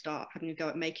also start having a go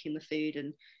at making the food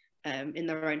and in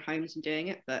their own homes and doing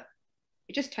it. But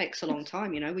it just takes a long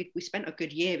time. You know, we spent a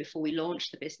good year before we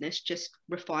launched the business just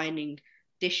refining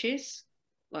dishes.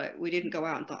 Like, we didn't go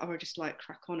out and thought, oh, we'll just like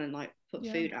crack on and like put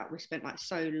food out. We spent like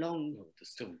so long. Well, there's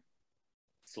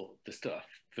still the stuff,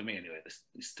 for me anyway,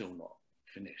 it's still not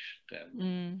finished.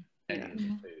 Any of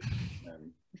the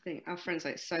food. I think our friends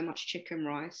like so much chicken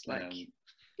rice. Like,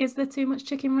 is there too much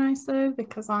chicken rice though?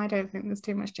 Because I don't think there's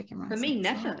too much chicken rice. For me,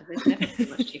 never. There's never too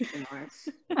much chicken rice.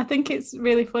 I think it's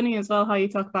really funny as well how you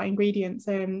talk about ingredients.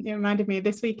 It reminded me,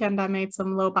 this weekend I made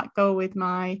some low back go with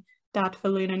my dad for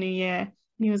Lunar New Year.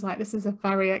 And he was like, this is a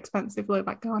very expensive low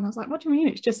back go. And I was like, what do you mean?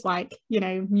 It's just like, you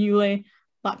know, muley,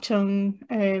 lapchung,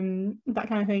 that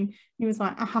kind of thing. He was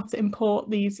like, I had to import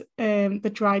these,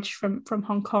 the dried shrimp from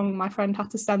Hong Kong. My friend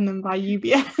had to send them by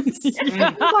UBS. I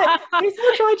was like, there's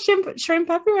no dried shrimp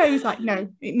everywhere. He was like, no,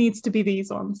 it needs to be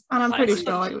these ones. And I'm pretty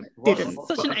sure it didn't.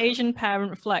 Such an Asian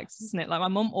parent flex, isn't it? Like, my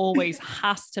mum always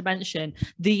has to mention,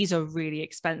 these are really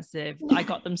expensive. I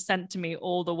got them sent to me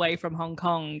all the way from Hong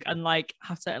Kong, and like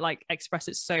have to like express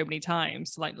it so many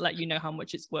times to like let you know how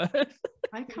much it's worth.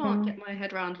 I can't get my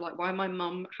head around like why my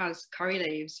mum has curry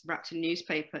leaves wrapped in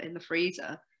newspaper in the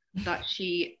freezer that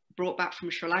she brought back from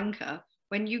Sri Lanka,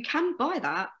 when you can buy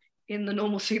that in the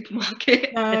normal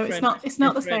supermarket. No, it's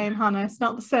not the same, Hannah. It's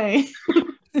not the same.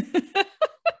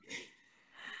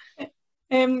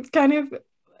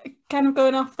 Kind of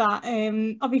going off that,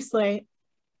 obviously,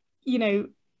 you know,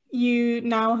 you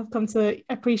now have come to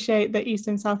appreciate the East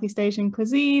and Southeast Asian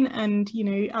cuisine, and, you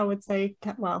know, I would say,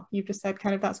 well, you've just said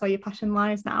kind of that's where your passion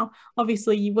lies now.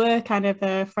 Obviously, you were kind of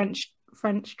a French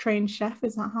trained chef.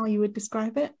 Is that how you would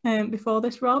describe it before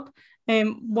this, Rob?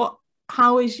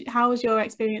 How has your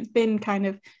experience been kind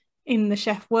of in the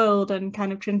chef world, and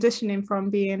kind of transitioning from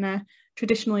being a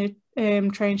traditionally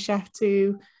trained chef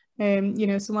to you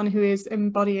know, someone who is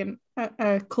embodying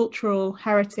a cultural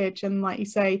heritage, and, like you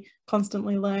say,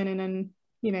 constantly learning, and,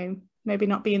 you know, maybe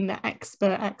not being the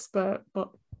expert,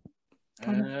 but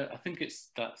I think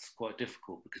that's quite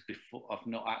difficult, because before, I've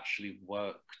not actually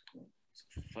worked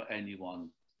for anyone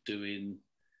doing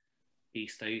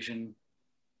East Asian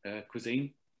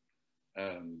cuisine.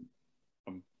 I'm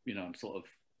sort of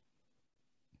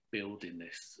building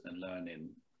this and learning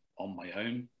on my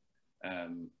own,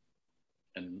 and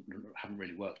haven't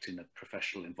really worked in a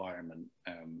professional environment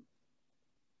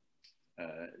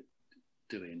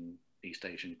doing East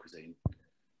Asian cuisine.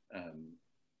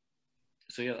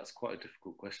 So yeah, that's quite a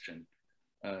difficult question.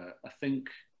 I think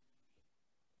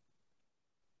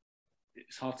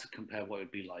it's hard to compare what it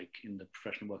would be like in the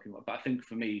professional working world, but I think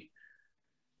for me,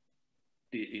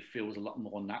 it feels a lot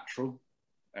more natural.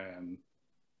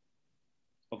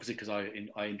 Obviously, because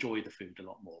I enjoy the food a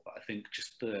lot more, but I think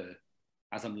just the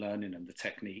as I'm learning them, the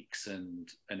techniques and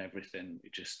everything,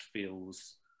 it just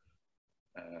feels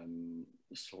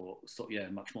yeah,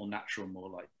 much more natural, more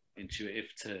like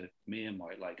intuitive to me and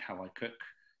my like how I cook.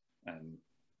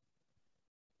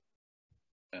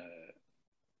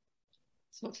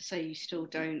 It's not to say you still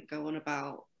don't go on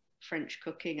about French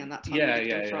cooking and that time Yeah, you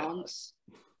lived in yeah. France.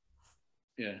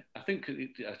 Yeah, I think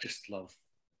I just love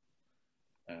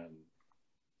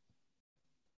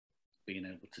being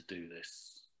able to do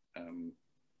this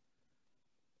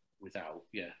without,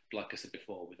 like I said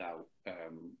before, without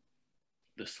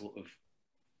the sort of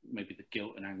maybe the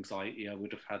guilt and anxiety I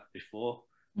would have had before,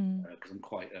 because I'm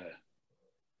quite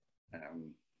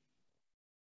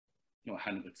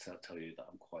Hannah would tell you that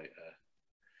I'm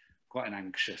quite an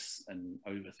anxious and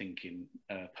overthinking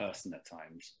person at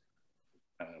times.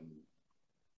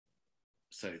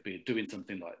 So doing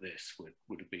something like this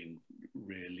would have been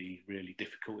really, really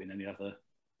difficult in any other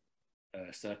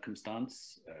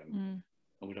circumstance.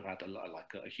 I would have had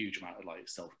a huge amount of like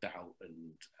self-doubt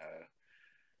and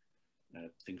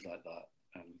things like that.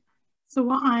 So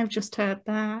what I've just heard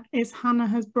there is Hannah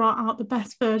has brought out the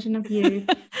best version of you.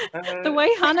 The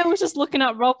way Hannah was just looking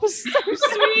at Rob was so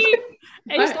sweet.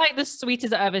 It's like the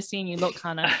sweetest I've ever seen you look,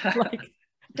 Hannah. Like,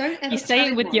 don't ever you say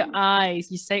it with your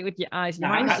eyes. You say it with your eyes.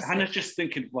 Hannah's just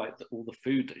thinking like all the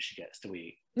food that she gets to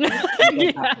eat.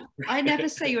 Yeah. I never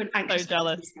say you're an anxious. So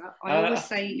jealous. I always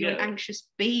say you're an anxious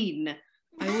bean.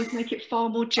 I always make it far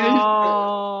more jovial.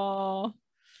 Oh.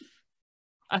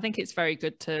 I think it's very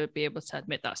good to be able to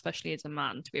admit that, especially as a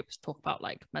man, to be able to talk about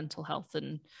like mental health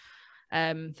and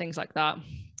things like that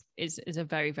is a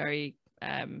very, very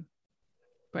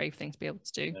brave thing to be able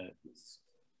to do.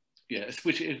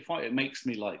 Which it makes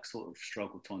me like sort of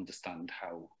struggle to understand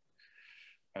how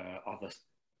a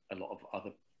lot of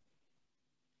other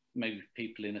maybe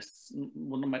people in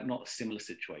not a similar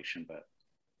situation, but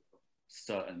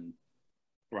certain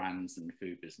brands and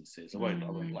food businesses. I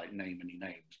won't like name any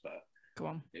names, but go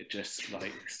on. It just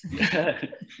like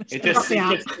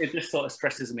it just sort of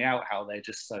stresses me out how they're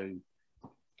just so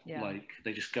like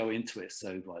they just go into it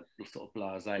so like sort of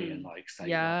blasé and like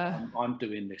say I'm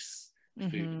doing this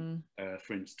food,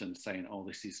 for instance, saying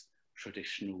this is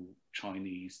traditional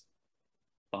Chinese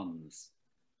buns,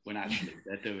 when actually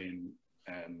they're doing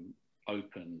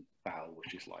open bao,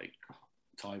 which is like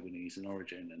Taiwanese in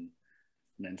origin, and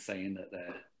then saying that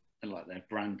their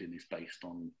branding is based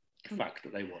on the fact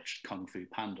that they watched Kung Fu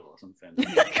Panda or something.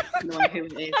 No idea who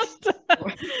it is.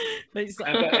 There's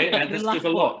a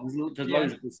lot. There's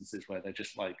loads of businesses where they're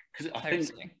just like, because I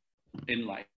think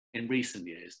in recent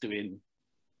years doing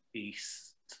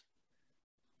East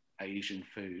Asian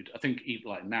food, I think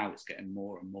like now it's getting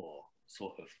more and more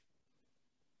sort of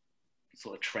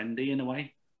trendy in a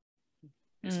way.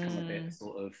 It's come a bit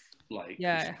sort of like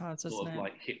it has, sort of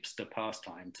like hipster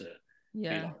pastime to be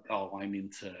like, I'm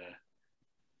into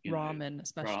ramen,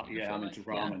 especially. I'm into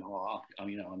ramen, or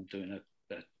I'm doing a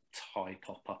Thai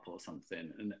pop-up or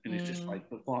something, and it's just like,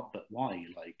 but why?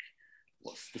 Like,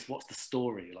 what's the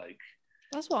story? Like,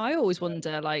 that's what I always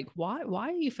wonder. Like, why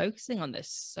are you focusing on this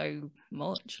so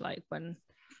much? Like,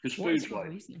 because food's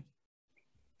like,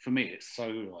 for me, it's so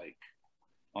like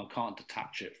I can't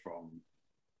detach it from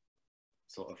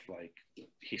sort of like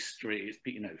history. It's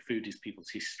food is people's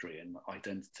history and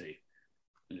identity.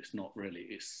 And it's not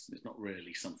really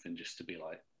something just to be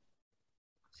like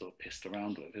sort of pissed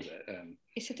around with, is it?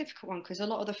 It's a difficult one because a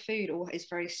lot of the food is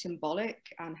very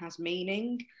symbolic and has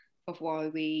meaning of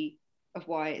why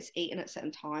it's eaten at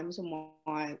certain times and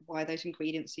why those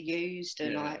ingredients are used.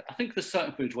 And I think there's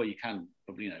certain foods where you can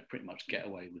probably pretty much get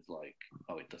away with like,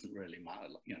 it doesn't really matter,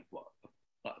 like, what,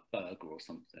 like a burger or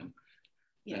something.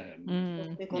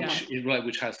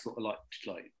 Which has sort of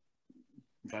like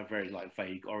very like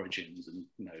vague origins and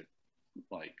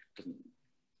like doesn't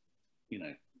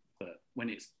but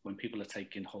when people are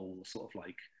taking whole sort of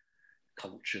like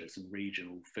cultures and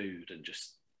regional food and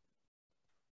just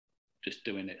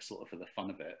doing it sort of for the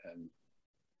fun of it,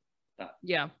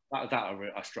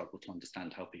 I struggle to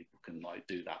understand how people can like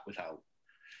do that without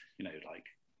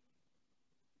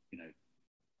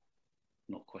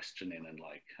not questioning and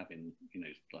like having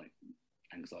like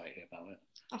anxiety about it.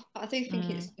 I do think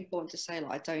it's important to say,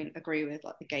 like, I don't agree with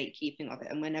like the gatekeeping of it,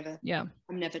 and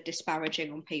I'm never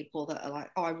disparaging on people that are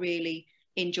like, I really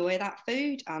enjoy that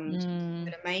food and I'm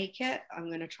going to make it, I'm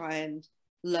going to try and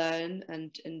learn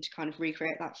and kind of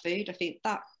recreate that food. I think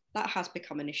that has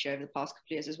become an issue over the past couple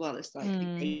of years as well. It's like the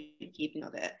gatekeeping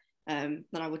of it, and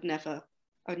I would never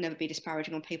be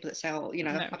disparaging on people that say,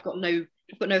 I've got no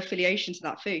affiliation to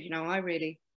that food. I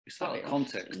really, it's that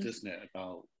context, isn't it,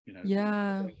 about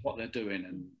what they're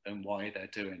doing and why they're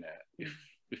doing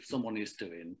it. if someone is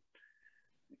doing,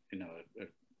 you know, a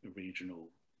regional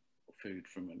food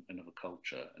from another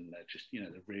culture, and they're just, you know,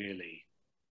 they're really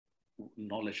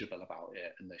knowledgeable about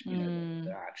it, and they're, you know,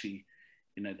 they're actually,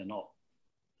 you know, they're not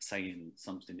saying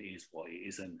something is what it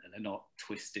isn't, and they're not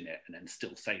twisting it and then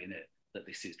still saying it that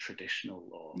this is traditional,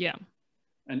 or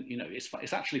and you know,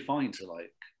 it's actually fine to,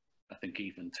 like, I think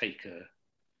even take a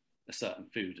certain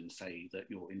food and say that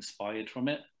you're inspired from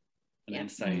it, and then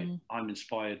say I'm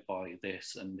inspired by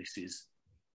this, and this is,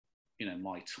 you know,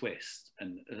 my twist.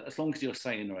 And as long as you're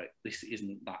saying, right, this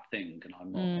isn't that thing, and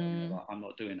I'm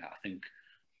not doing that, I think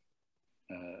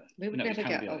we would never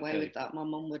get away with that. My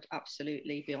mum would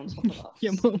absolutely be on top of us.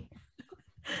 Your mum.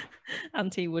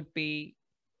 Auntie would be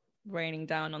raining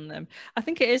down on them. I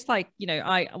think it is like, you know,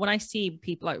 when I see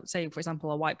people, like, say for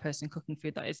example a white person cooking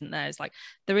food that isn't theirs, like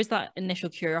there is that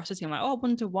initial curiosity. I'm like, oh, I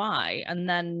wonder why. And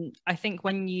then I think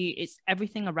when it's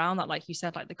everything around that, like you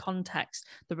said, like the context,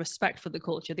 the respect for the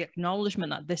culture, the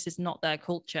acknowledgement that this is not their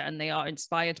culture and they are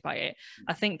inspired by it.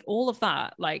 I think all of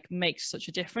that like makes such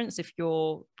a difference if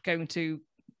you're going to,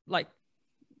 like,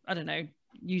 I don't know,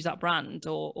 use that brand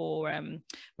or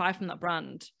buy from that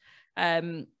brand.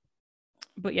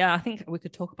 But yeah, I think we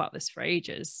could talk about this for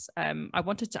ages. I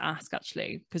wanted to ask,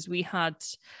 actually, because we had,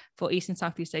 for East and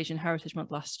Southeast Asian Heritage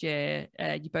Month last year,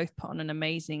 you both put on an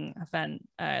amazing event,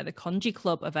 the Congee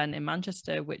Club event in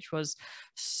Manchester, which was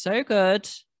so good.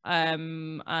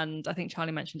 And I think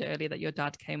Charlie mentioned it earlier that your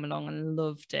dad came along and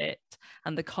loved it,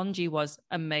 and the congee was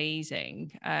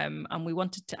amazing. And we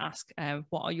wanted to ask,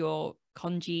 what are your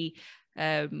congee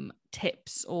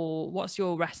tips, or what's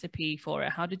your recipe for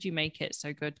it? How did you make it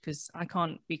so good? Because I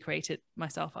can't recreate it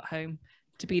myself at home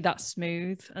to be that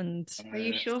smooth. And are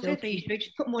you sure? Are you sure?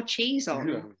 Just put more cheese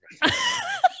on.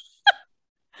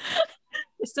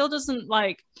 It still doesn't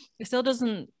like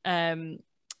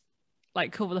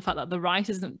cover the fact that the rice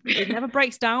it never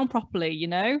breaks down properly, you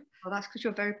know. Well, that's because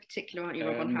you're very particular, aren't you,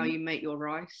 Rob, on how you make your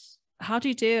rice? How do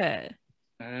you do it?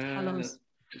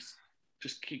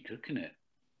 Just keep cooking it.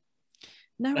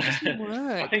 No, it doesn't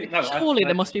work. I think, surely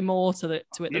there must be more to it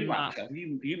than that.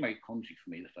 You made congee for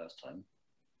me the first time,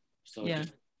 so yeah.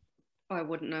 I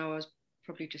wouldn't know. I was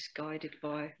probably just guided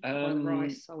by the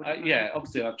rice.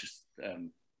 Obviously I've just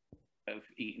I've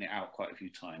eaten it out quite a few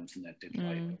times, and then did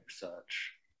like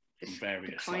research from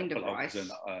various kind of rice. And,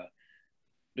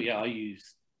 but yeah, I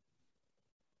use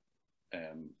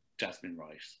jasmine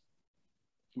rice.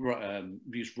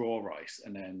 Use raw rice,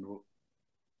 and then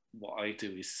what I do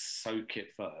is soak it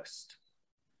first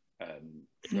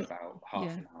for about half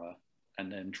an hour,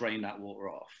 and then drain that water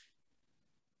off,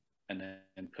 and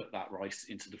then put that rice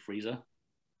into the freezer.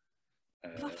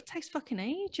 That takes fucking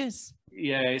ages.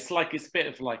 Yeah, it's a bit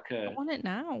of like I want it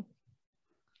now.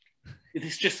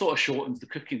 This just sort of shortens the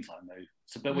cooking time though.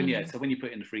 So, but when you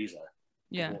put it in the freezer,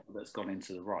 the water that's gone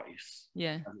into the rice, as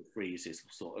it freezes,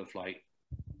 will sort of like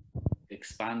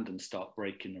expand and start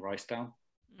breaking the rice down.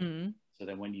 So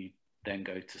then when you then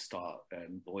go to start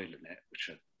boiling it,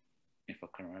 which if I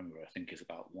can remember, I think is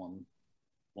about one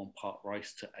part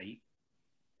rice to 8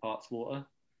 parts water.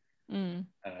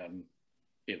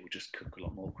 It will just cook a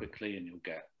lot more quickly, and you'll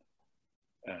get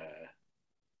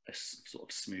a sort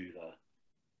of smoother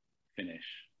finish,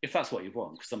 if that's what you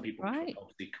want. Because some people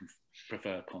obviously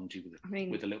prefer congee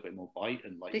with a little bit more bite,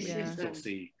 and like you'll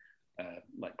see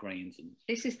like grains. And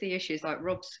this is the issue, is like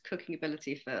Rob's cooking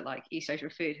ability for like East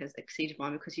Asian food has exceeded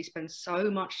mine, because he spends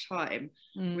so much time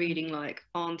reading like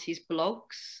aunties'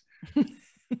 blogs.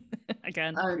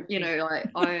 Again, you know, like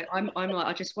I'm like,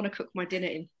 I just want to cook my dinner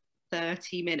in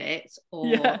 30 minutes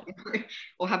or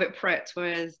have it prepped,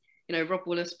 whereas, you know, Rob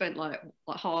will have spent like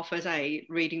half a day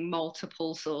reading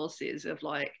multiple sources of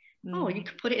like, oh, you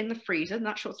could put it in the freezer and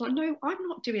that's what's like. No, I'm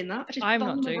not doing that. I'm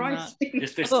not doing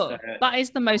that. That is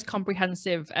the most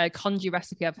comprehensive congee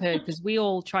recipe I've heard, because we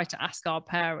all try to ask our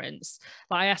parents.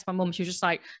 Like I asked my mum, she was just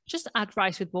like, just add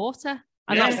rice with water.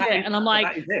 And that's it. And I'm like,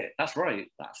 that is it. That's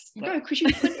right. No, because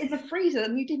you put it in the freezer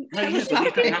and you didn't tell us that.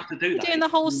 You don't have to do that. Doing the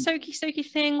whole soaky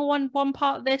thing, one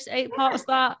part this, 8 parts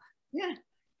that. Yeah.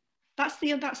 That's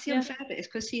the unfair bit, is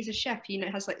because he's a chef, you know,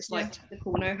 has like this like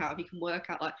technical know-how. He can work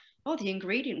out like, oh, the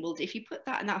ingredient will, if you put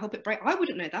that and that help it break. I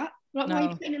wouldn't know that. Like, why are you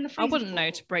putting it in the freezer? I wouldn't know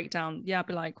to break down. Yeah, I'd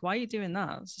be like, why are you doing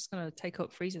that? It's just going to take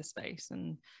up freezer space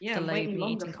and delay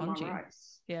me eating congee.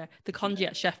 Yeah, the congee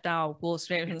at Chef Dow, Wall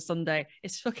Street on Sunday,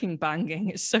 it's fucking banging.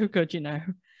 It's so good, you know.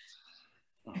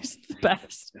 It's the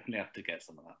best. Definitely have to get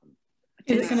some of that.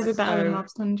 Is it going to be better than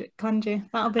Rob's congee?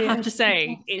 That'll be. I have to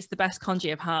say, it's the best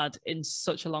congee I've had in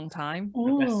such a long time.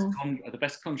 The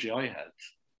best congee I had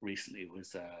recently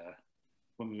was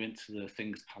when we went to the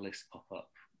Things Palace pop-up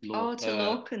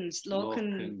Lorcan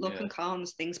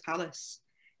Khan's Things Palace.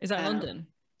 Is that London?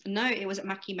 No, it was at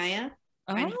Mackie Mayer.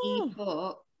 Oh. And he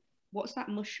put, what's that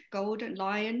golden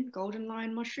lion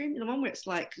mushroom? The one where it's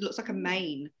like, it looks like a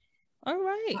mane. Oh,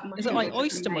 right. Is it like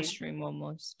oyster mushroom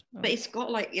almost? Oh. But it's got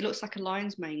like, it looks like a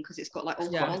lion's mane because it's got like all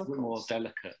the more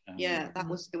delicate.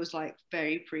 It was like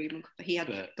very premium. He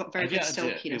had got very good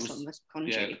silkiness on this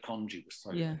congee. Yeah, the congee was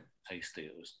so tasty.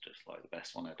 It was just like the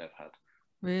best one I'd ever had.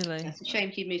 Really? It's a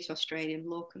shame he moved to Australia.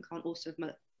 Lorcan Khan also of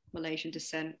Malaysian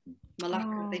descent.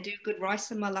 Malacca. They do good rice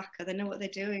in Malacca. They know what they're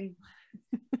doing.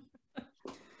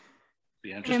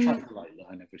 Yeah, I'm just trying to like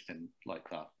learn everything like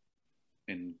that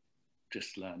and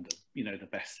just learn the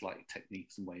best like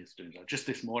techniques and ways of doing it. Just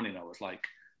this morning I was like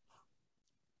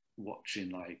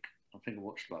watching I think I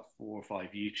watched about 4 or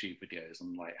 5 YouTube videos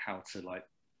on like how to like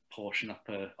portion up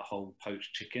a whole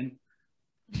poached chicken.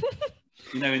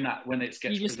 In that when it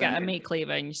gets you just get a meat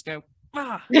cleaver and you just go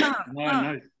no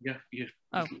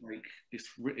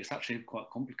it's actually quite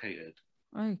complicated.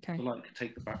 Okay. So like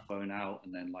take the backbone out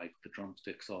and then like the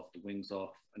drumsticks off, the wings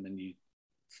off, and then you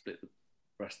split the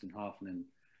breast in half and then.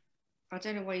 I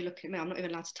don't know why you look at me. I'm not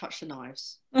even allowed to touch the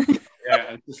knives.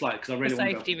 Yeah, it's like because I really for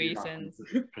want safety reasons.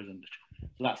 So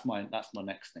that's my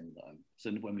next thing though.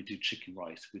 So when we do chicken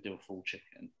rice, we do a full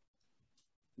chicken.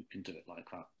 We can do it like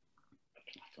that.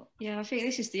 Yeah, I think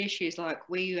this is the issue. Is like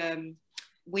we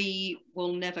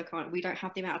will never we don't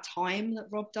have the amount of time that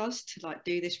Rob does to like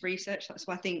do this research. That's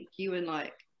why I think you and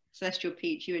like Celestial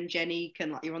Peach, you and Jenny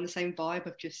can like you're on the same vibe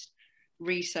of just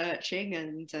researching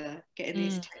and getting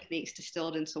these techniques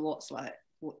distilled into what's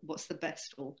the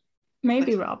best. Or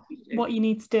maybe Rob, what you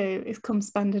need to do is come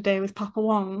spend a day with Papa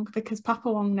Wong, because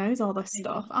Papa Wong knows all this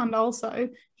stuff, and also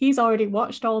he's already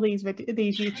watched all these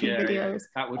YouTube videos.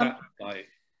 That would like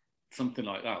something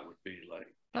like that would be like.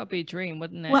 That'd be a dream,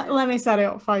 wouldn't it? Let me set it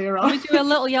up for you, Rob. We do a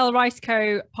little Yellow Rice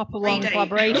Co. Papa Wong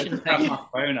collaboration thing. I have my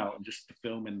phone out and just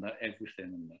filming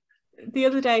everything. The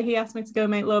other day he asked me to go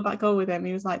make low back goal with him.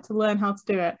 He was like, to learn how to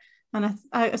do it. And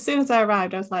I, as soon as I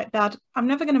arrived, I was like, Dad, I'm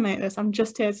never going to make this. I'm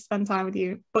just here to spend time with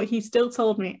you. But he still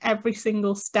told me every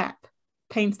single step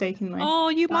painstakingly. Oh,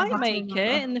 you might make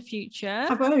it in the future.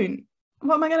 I won't.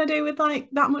 What am I going to do with like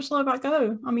that much low back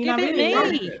go? I mean, give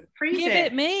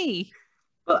it me.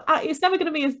 But it's never going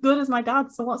to be as good as my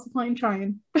dad. So what's the point in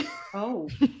trying? Oh.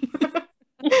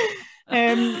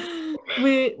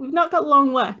 We've not got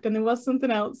long left, and there was something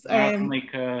else. I can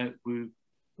make a woo.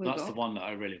 That's the one that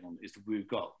I really want. Is the woo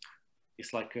gok.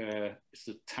 It's like it's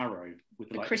a taro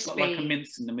with like it's got like a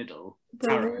mince in the middle.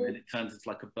 Taro, and then it turns into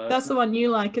like a bird. That's the one you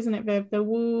like, isn't it, Viv? The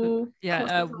woo.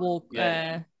 Yeah, woo.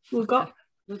 Woo gok.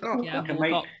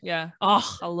 Yeah.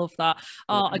 Oh, I love that.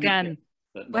 Oh, again,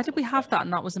 where did we have that?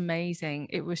 And that was amazing.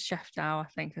 It was Chef Dow, I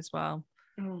think, as well.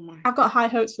 Oh my. I've got high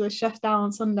hopes for the Chef Dow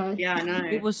on Sunday. Yeah, I know.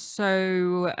 It was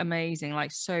so amazing,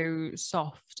 like so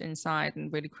soft inside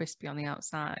and really crispy on the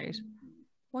outside.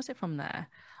 Was it from there?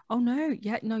 Oh no,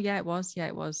 it was. Yeah,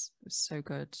 it was. It was so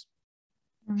good.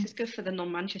 It's good for the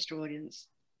non-Manchester audience.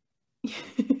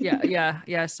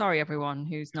 Yeah. Sorry, everyone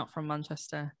who's not from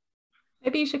Manchester.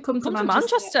 Maybe you should come to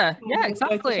Manchester. Yeah,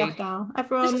 exactly. Everyone...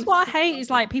 This is what I hate. Is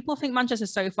like people think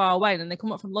Manchester's so far away, and then they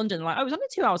come up from London like, oh, it was only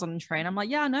 2 hours on the train. I'm like,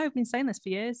 yeah, I know. I've been saying this for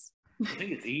years. I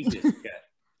think it's easier to get.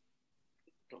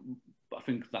 But I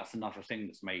think that's another thing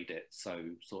that's made it so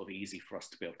sort of easy for us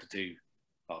to be able to do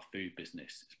our food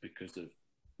business. It's because of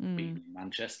being in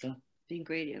Manchester. The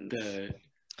ingredients, the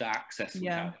access we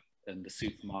have, and the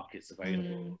supermarkets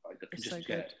available. Like I can just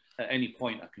get at any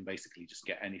point. I can basically just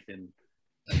get anything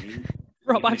I need.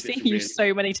 Rob, I've seen you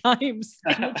so many times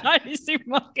in the Chinese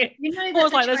supermarket. You know, I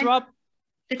was like, "There's Rob."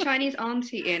 The Chinese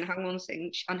auntie in Hang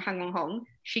On Hong,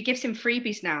 she gives him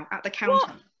freebies now at the counter.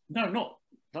 What? No, not.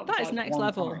 That is next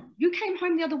level. Time. You came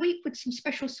home the other week with some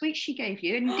special sweets she gave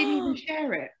you and you didn't even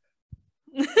share it.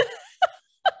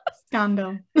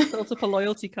 Scandal. Built up a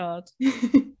loyalty card.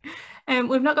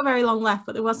 We've not got very long left,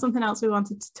 but there was something else we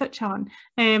wanted to touch on.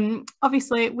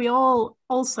 Obviously, we all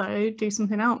also do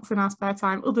something else in our spare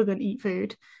time other than eat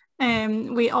food.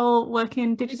 We all work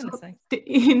in digital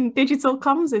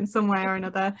comms in some way or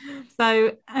another.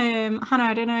 So, Hannah,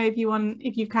 I don't know if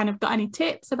you've kind of got any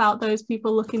tips about those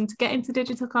people looking to get into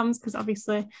digital comms, because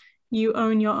obviously you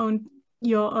own your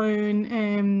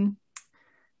own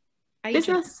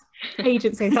business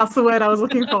agency. That's the word I was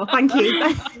looking for. Thank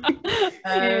you.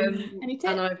 Any tips?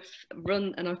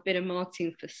 And I've been in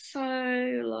marketing for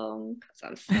so long because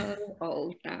I'm so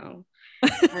old now.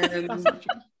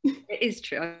 It is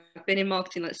true. I've been in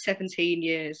marketing like 17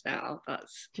 years now.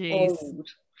 That's old.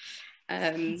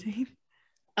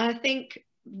 I think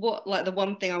the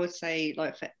one thing I would say,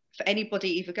 like for for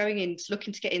anybody either going in,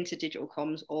 looking to get into digital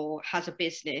comms or has a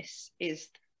business, is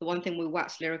the one thing we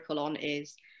wax lyrical on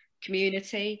is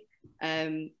community.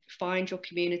 Find your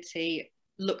community,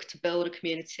 look to build a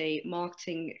community.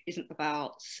 Marketing isn't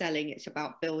about selling, it's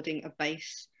about building a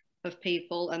base of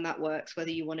people, and that works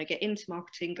whether you want to get into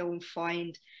marketing, go and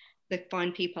find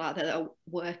people out there that are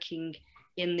working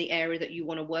in the area that you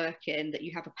want to work in, that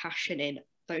you have a passion in.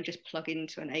 Don't just plug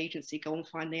into an agency, go and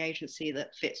find the agency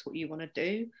that fits what you want to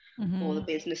do. Or the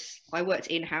business. I worked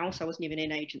in-house, I wasn't even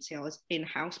in agency, I was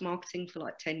in-house marketing for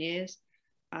like 10 years.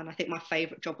 And I think my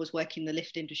favourite job was working in the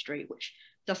lift industry, which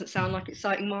doesn't sound like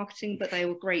exciting marketing, but they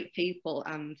were great people,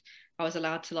 and I was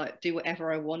allowed to like do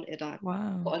whatever I wanted. I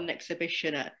got an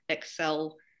exhibition at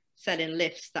Excel selling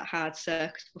lifts that had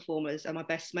circus performers, and my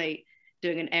best mate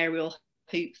doing an aerial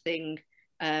hoop thing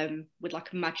with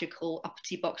like a magical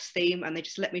uppity box theme, and they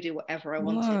just let me do whatever I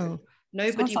wanted.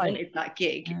 Nobody wanted that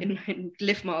gig in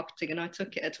lift marketing, and I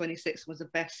took it at 26. Was the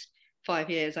best 5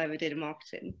 years I ever did in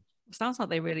marketing. Sounds like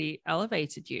they really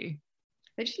elevated you.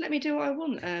 They just let me do what I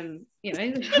want. You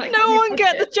know, like, no one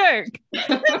get the joke.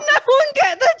 No one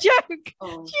get the joke.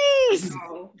 Oh, jeez.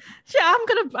 No. Yeah,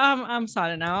 I'm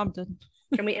silent now. I'm done.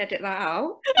 Can we edit that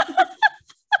out?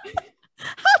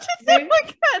 How did no one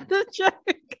get the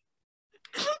joke?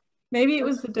 Maybe it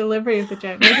was the delivery of the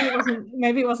joke.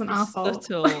 Maybe it wasn't our fault.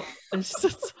 Subtle.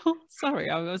 Sorry,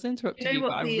 I was interrupting you,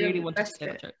 but I really wanted to say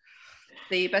that joke.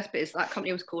 The best bit is that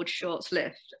company was called Shorts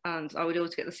Lift, and I would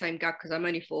always get the same gag because I'm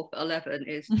only 4'11",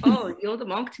 is, oh, you're the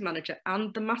marketing manager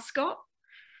and the mascot?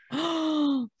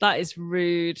 That is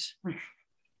rude.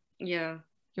 Yeah.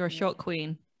 You're a short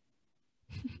queen.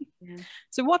 Yeah.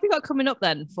 So what have you got coming up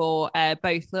then for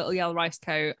both Little Yellow Rice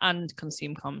Co. and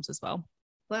consumecomms as well?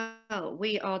 Well,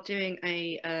 we are doing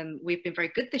we've been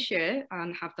very good this year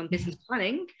and have done business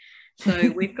planning.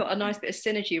 So we've got a nice bit of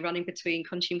synergy running between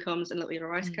consumecomms and Little Yellow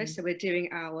Rice Co. So we're doing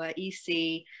our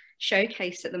EC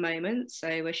showcase at the moment. So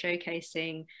we're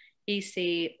showcasing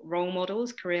EC role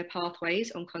models, career pathways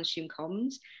on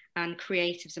consumecomms, and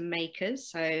creatives and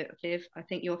makers. So Liv, I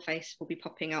think your face will be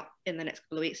popping up in the next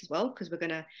couple of weeks as well, because we're going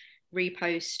to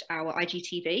repost our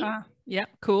IGTV. Yeah,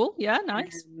 cool. Yeah,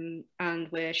 nice. And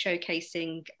we're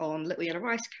showcasing on Little Yellow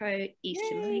Rice Co.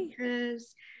 EC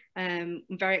makers. I'm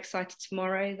very excited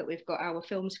tomorrow that we've got our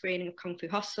film screening of Kung Fu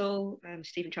Hustle,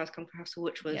 Stephen Chow's Kung Fu Hustle,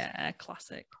 which was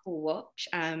classic. Cool watch.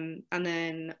 And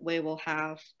then we will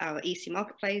have our EC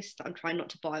marketplace that I'm trying not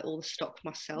to buy all the stock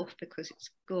myself because it's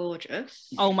gorgeous.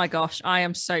 Oh my gosh, I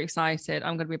am so excited.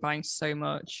 I'm going to be buying so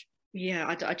much. Yeah,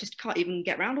 I just can't even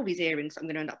get around all these earrings I'm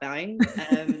going to end up buying.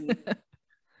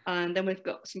 And then we've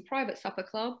got some private supper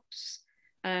clubs,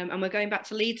 and we're going back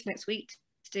to Leeds next week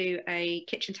to do a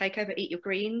kitchen takeover, Eat Your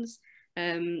Greens,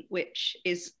 which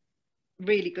is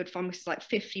really good fun. It's like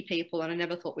 50 people, and I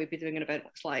never thought we'd be doing an event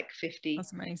that's like 50.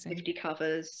 That's amazing. 50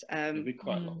 covers. It'll be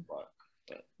quite a lot of work.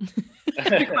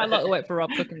 It'll be quite a lot of work for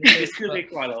Rob cooking the food. It's going to be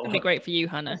quite a lot. It's going to be great for you,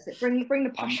 Hannah. Bring the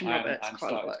passion of it. I'm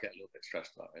starting to get a little bit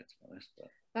stressed about it, to be honest. But...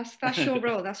 That's your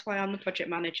role. That's why I'm the project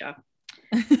manager.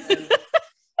 No,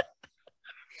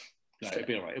 it'll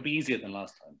be all right. It'll be easier than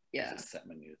last time. Yeah. It's a set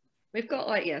menu. We've got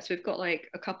we've got like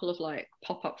a couple of like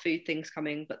pop-up food things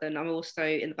coming, but then I'm also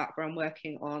in the background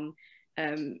working on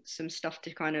some stuff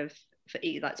to kind of for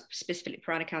eat, like specifically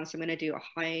Peranakan. So I'm going to do a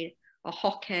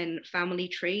Hokkien family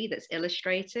tree that's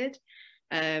illustrated.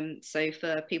 So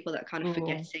for people that are kind of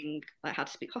forgetting like how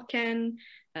to speak Hokkien,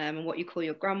 and what you call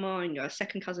your grandma and your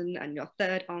second cousin and your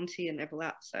third auntie and all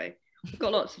that. So we've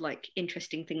got lots of like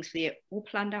interesting things for the year, all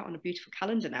planned out on a beautiful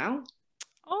calendar now.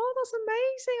 Oh, that's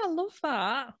amazing. I love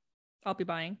that. I'll be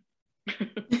buying.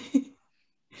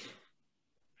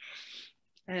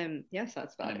 Yes,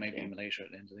 that's about it. Maybe in Malaysia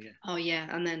at the end of the year. Oh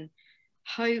yeah, and then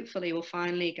hopefully we'll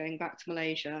finally going back to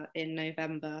Malaysia in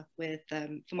November with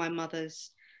for my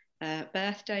mother's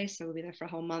birthday, so we'll be there for a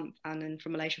whole month, and then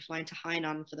from Malaysia flying to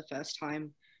Hainan for the first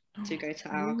time to go to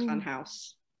our clan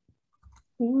house.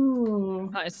 Ooh,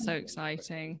 that is so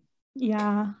exciting.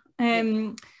 Yeah.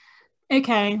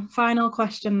 Okay, final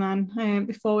question then,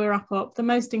 before we wrap up. The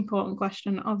most important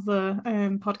question of the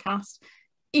podcast.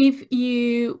 If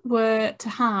you were to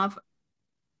have,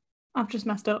 I've just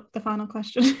messed up the final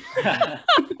question.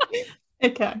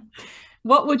 Okay.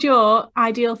 What would your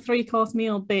ideal 3-course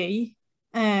meal be,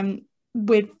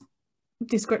 with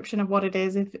description of what it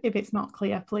is, if it's not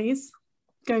clear, please?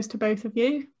 Goes to both of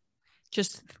you.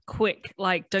 Just quick,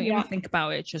 like don't even think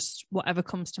about it, just whatever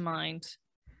comes to mind.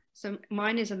 So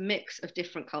mine is a mix of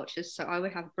different cultures. So I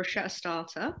would have bruschetta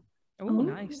starter. Oh,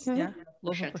 nice. Okay. Yeah,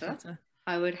 love bruschetta.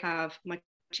 I would have my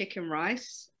chicken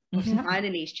rice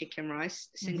Hainanese chicken rice.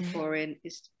 Singaporean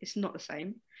it's not the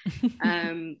same.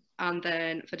 And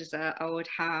then for dessert, I would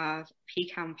have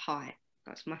pecan pie.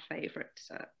 That's my favourite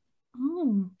dessert.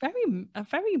 Oh, a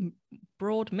very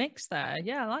broad mix there.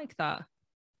 Yeah, I like that.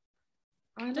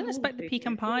 I didn't expect the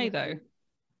pecan pie though.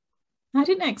 I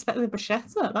didn't expect the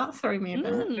bruschetta. That threw me a bit.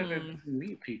 I've never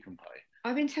eaten pecan pie.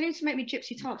 I've been telling you to make me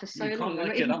gypsy tart for so long. Like I'm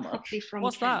not even properly from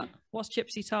What's Kent. that? What's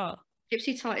gypsy tart?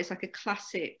 Gypsy tart is like a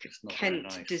classic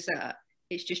Kent dessert.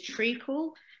 It's just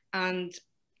treacle and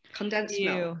condensed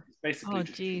milk. Basically, oh,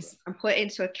 jeez. And put it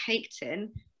into a cake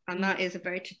tin. And that is a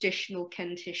very traditional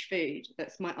Kentish food.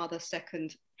 That's my other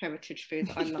second heritage food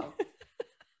that I love.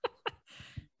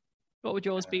 What would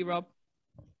yours be, Rob?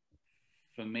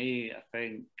 For me, I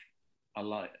think I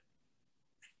like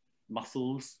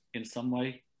mussels in some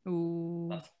way. Ooh.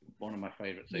 That's one of my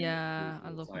favourite things. Yeah, I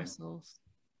love mussels.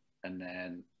 And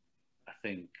then I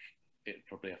think it'd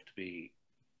probably have to be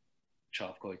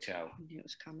char kway teow. I knew it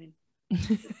was coming.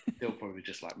 Still probably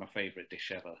just like my favourite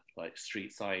dish ever, like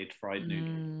street side fried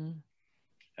noodle.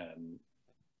 And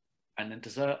then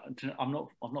dessert. I'm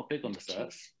not big on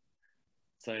desserts,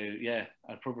 so yeah,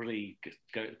 I'd probably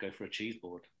go for a cheese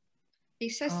board. He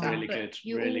says that, really good,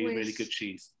 really good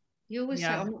cheese. You always say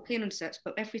I'm not keen on desserts,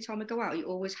 but every time I go out, you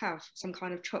always have some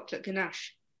kind of chocolate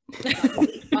ganache.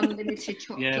 Unlimited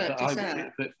chocolate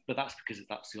dessert. But that's because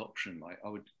that's the option. Like I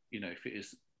would, if it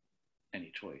is any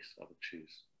choice, I would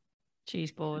choose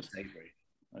cheese board. Savory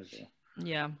over.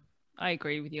 Yeah, I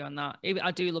agree with you on that.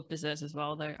 I do love desserts as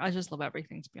well, though. I just love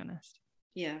everything, to be honest.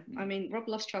 Yeah, I mean, Rob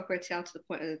loves char kway teow to the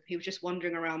point of he was just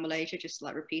wandering around Malaysia, just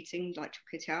like repeating like char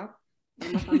kway teow.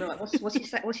 And my family were like, what's he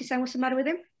saying? What's he saying? What's the matter with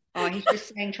him? Oh, he's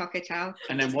just saying char kway teow.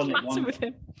 And then one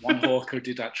hawker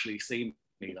did actually see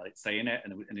me like saying it,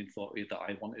 and he thought that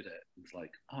I wanted it. He was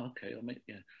like, "Oh, okay, I'll make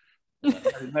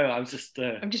no, I was just.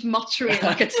 I'm just muttering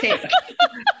like a tick.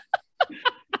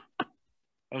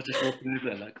 I was just walking over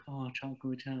there like, oh, char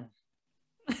kway teow.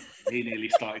 He nearly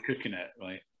started cooking it,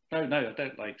 right? No, I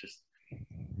don't like just.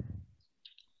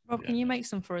 Rob, can you make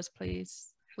some for us,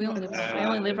 please? We only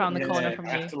live around the corner from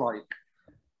you. I have to like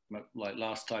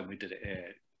last time we did it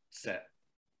here, set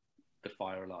the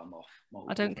fire alarm off.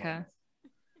 I don't care.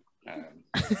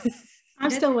 I'm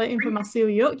still waiting for my seal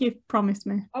yuck you've promised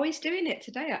me. Oh, he's doing it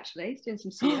today, actually. He's doing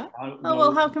some seal yuck. Oh,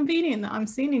 well, how convenient that I'm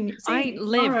seeing I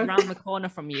live around the corner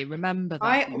from you, remember that.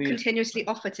 I continuously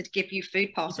offer to give you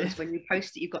food parcels when you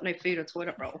post that you've got no food or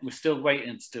toilet roll. We're still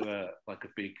waiting to do a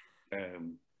big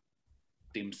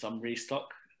dim sum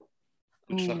restock,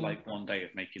 which is like one day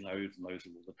of making loads and loads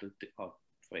of our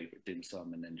favourite dim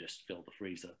sum and then just fill the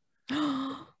freezer.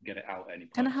 Get it out any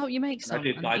point. Can I help you make some?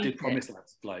 I did promise that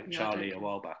like Charley a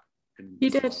while back. You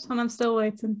did, and I'm still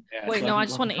waiting. Yeah, wait, no, I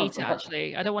just want to eat it,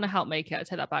 actually. I don't want to help make it. I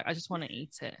take that back. I just want to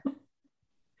eat it.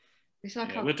 It's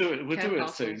like we'll do it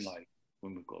soon, like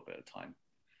when we've got a bit of time.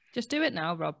 Just do it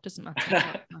now, Rob. Doesn't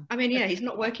matter. I mean, yeah, he's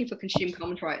not working for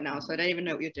consumecomms right now, so I don't even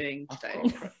know what you're doing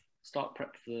today. Start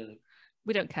prep for.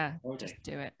 We don't care. Just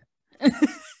do it.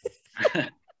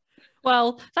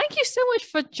 Well, thank you so much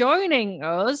for joining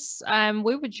us.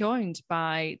 We were joined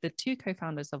by the two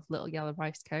co-founders of Little Yellow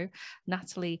Rice Co,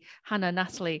 Hannah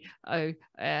Natalie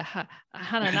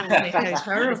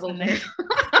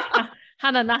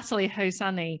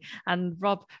Hosanee and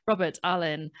Robert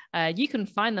Allen. You can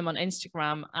find them on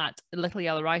Instagram at Little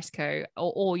Yellow Rice Co,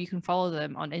 or you can follow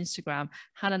them on Instagram,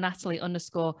 Hannah Natalie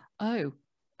 _O,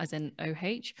 as in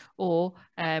OH, or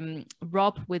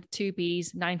Rob with 2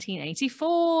 B's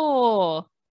 1984.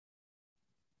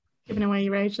 Giving away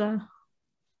your age there.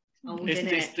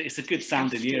 It's a good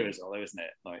sounding year as well, isn't it?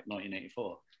 Like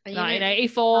 1984.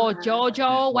 1984,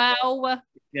 Jojo, well.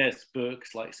 Yes,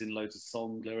 books, like it's in loads of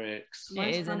song lyrics.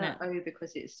 Mine's isn't it? Oh,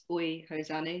 because it's Oi,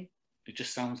 Hosanee. It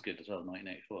just sounds good as well,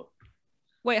 1984.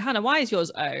 Wait, Hannah, why is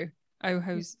yours O?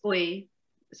 Oi.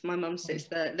 It's my mum's, it's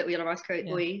the Little Yellow Rice Co,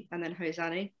 Oi, and then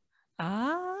Hosanee.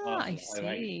 I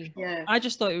see. Yeah. I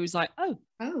just thought it was like, oh.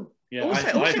 Yeah,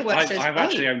 I've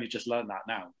actually only just learned that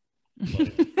now.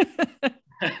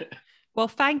 Well,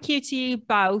 thank you to you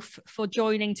both for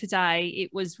joining today.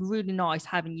 It was really nice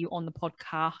having you on the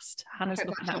podcast. Hannah's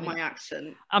looking at my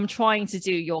accent. I'm trying to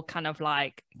do your kind of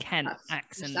like Kent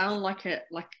accent. You sound like it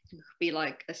could be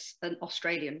like an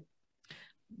Australian.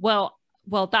 Well,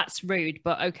 that's rude,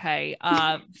 but okay.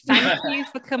 Thank you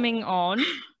for coming on.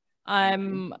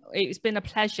 It's been a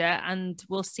pleasure, and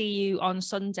we'll see you on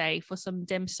Sunday for some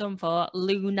dim sum for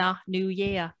Lunar New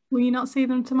Year. Will you not see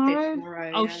them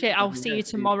tomorrow? Oh shit, I'll see you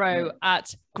tomorrow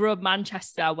at Grub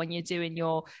Manchester when you're doing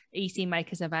your EC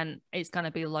Makers event. It's going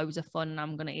to be loads of fun, and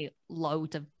I'm going to eat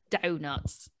loads of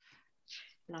donuts.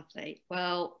 Lovely.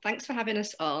 Well, thanks for having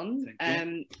us on.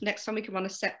 Next time we can run a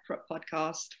separate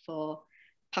podcast for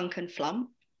Punk and Flump,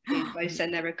 who both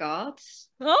send their regards.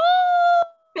 Oh,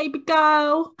 baby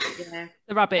girl. Yeah.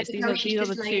 The rabbits. These are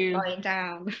the two. Lying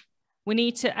down.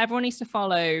 Everyone needs to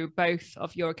follow both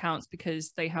of your accounts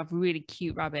because they have really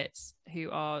cute rabbits who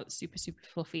are super, super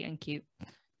fluffy and cute.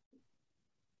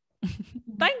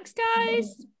 Thanks,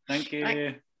 guys. Thank you.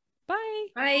 Thanks. Bye.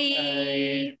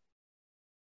 Bye.